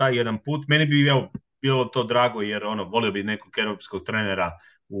možda za taj jedan put. Meni bi bilo to drago jer volio bi nekog europskog trenera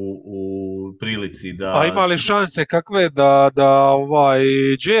u prilici da... A ima li šanse kakve da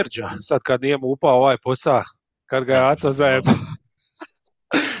Đerđa, sad kad nije mu upao ovaj posao, kad ga je Aco zajeba?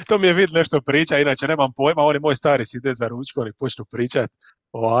 To mi je vid nešto priča, inače nemam pojma, oni moj stari side za ručkom i počnu pričati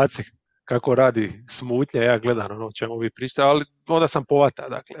o Aci. kako radi smutnje, ja gledam ono o čemu vi pričate, ali onda sam povata,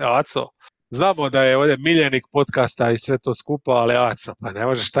 dakle, Aco, znamo da je ovdje miljenik podcasta i sve to skupa, ali Aco, pa ne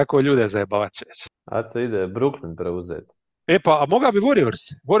možeš tako ljude zajebavat čeće. Aco ide Brooklyn preuzeti. E pa, a moga bi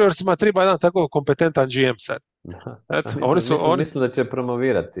Warriorsima treba jedan tako kompetentan GM sad. Eto, Mislim da će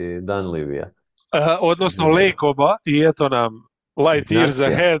promovirati Dunleavyja. Odnosno Lakeoba i eto nam Light Years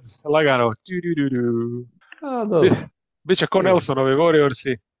Ahead, lagano. A, dobro. Biće ko Nelsonovi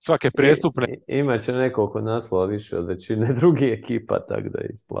Warriorsi, svake prestupne. Imaće nekoliko naslova više od većine drugih ekipa, tako da je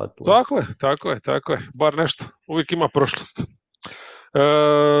isplatilo. Tako je. Bar nešto. Uvijek ima prošlost.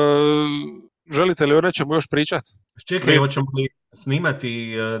 Želite li o nečemu još pričati? Čekaj, hoćemo li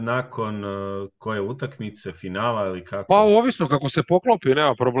snimati nakon koje utakmice, finala ili kako? Pa ovisno kako se poklopi,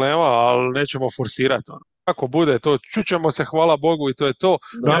 nema problema, ali nećemo forsirati. Kako bude, to čućemo se, hvala Bogu i to je to.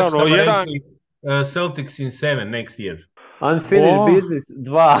 Naravno, jedan... Celtics in 7 next year. Unfinished business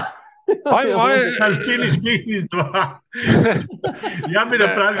 2. Unfinished business 2. Ja bi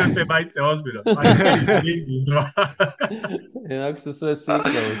napravio te majice, ozbiljno. Unfinished business 2. Jednako se sve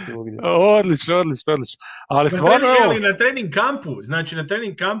sikalo svugdje. Odlično. Ali stvarno... Na trening kampu, znači na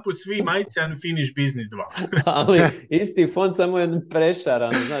trening kampu svi majice Unfinished business 2. Ali isti font, samo je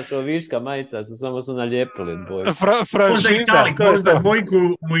prešaran, znaš, viška majica samo su nalijepili boje. Možda dvojku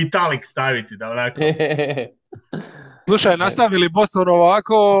mu italik staviti, da onako. Slušaj, nastavili Boston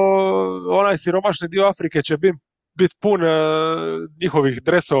ovako, onaj siromašni dio Afrike će biti pun njihovih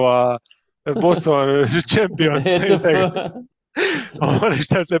dresova Boston Champions. One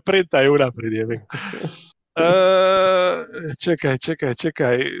šta se printaju unaprijed.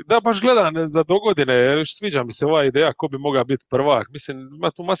 Čekaj. Da, baš gledam za dogodine, sviđa mi se ova ideja ko bi mogao biti prvak. Mislim,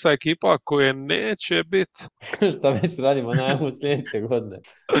 ima tu masa ekipa koje neće biti. Šta već radimo najmu sljedeće godine.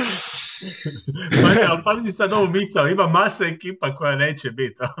 Pa ne, ali pazi sad ovu misao, ima masa ekipa koja neće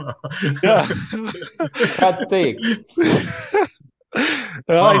biti. Hot take.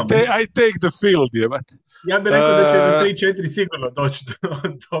 I take the field, jebate. Ja bih rekao da će do 3-4 sigurno doći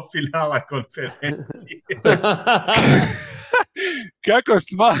do finala konferencije. Kako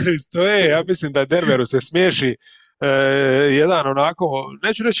stvari stoje, ja mislim da Denveru se smiješi jedan onako,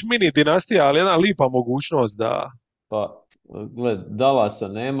 neću reći mini dinastija, ali jedna lipa mogućnost da... Pa, gled, Dallasa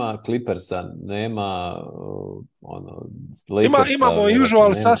nema, Clippersa nema, Lakersa... Imamo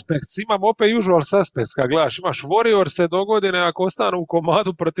usual suspects, imamo opet usual suspects, kad gledaš, imaš Warriors do godine ako ostanu u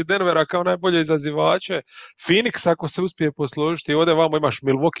komadu protiv Denvera kao najbolje izazivače, Phoenix ako se uspije posložiti, ovdje vamo imaš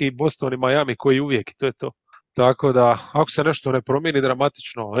Milwaukee, Boston i Miami koji uvijek, to je to. Tako da, ako se nešto ne promijeni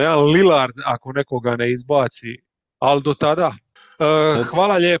dramatično, jedan Lillard ako nekoga ne izbaci, ali do tada,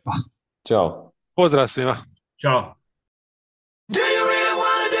 hvala lijepa. Ćao. Pozdrav svima. Ćao.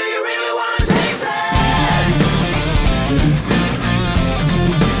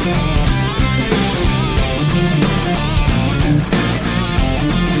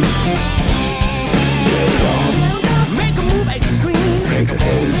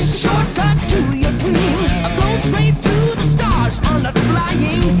 Shortcut to your dreams, a float straight through the stars on that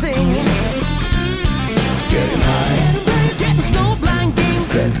flying thing. Getting high, getting snow flying games.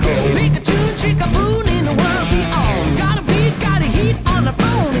 Set go, Pikachu, Chickapoo in the world beyond. Got a beat, got a heat on the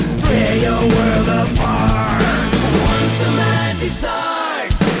phone. It's tear your world apart. Once the magic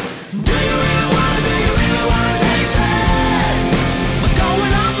starts, do you really wanna taste it? What's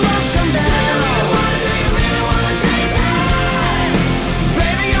going on must come down.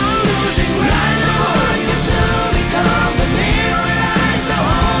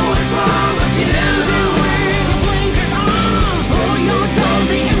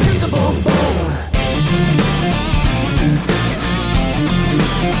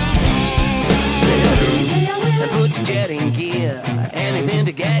 Anything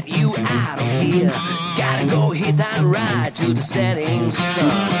to get you out of here. Gotta go hit that ride to the setting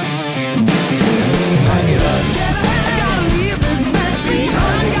sun.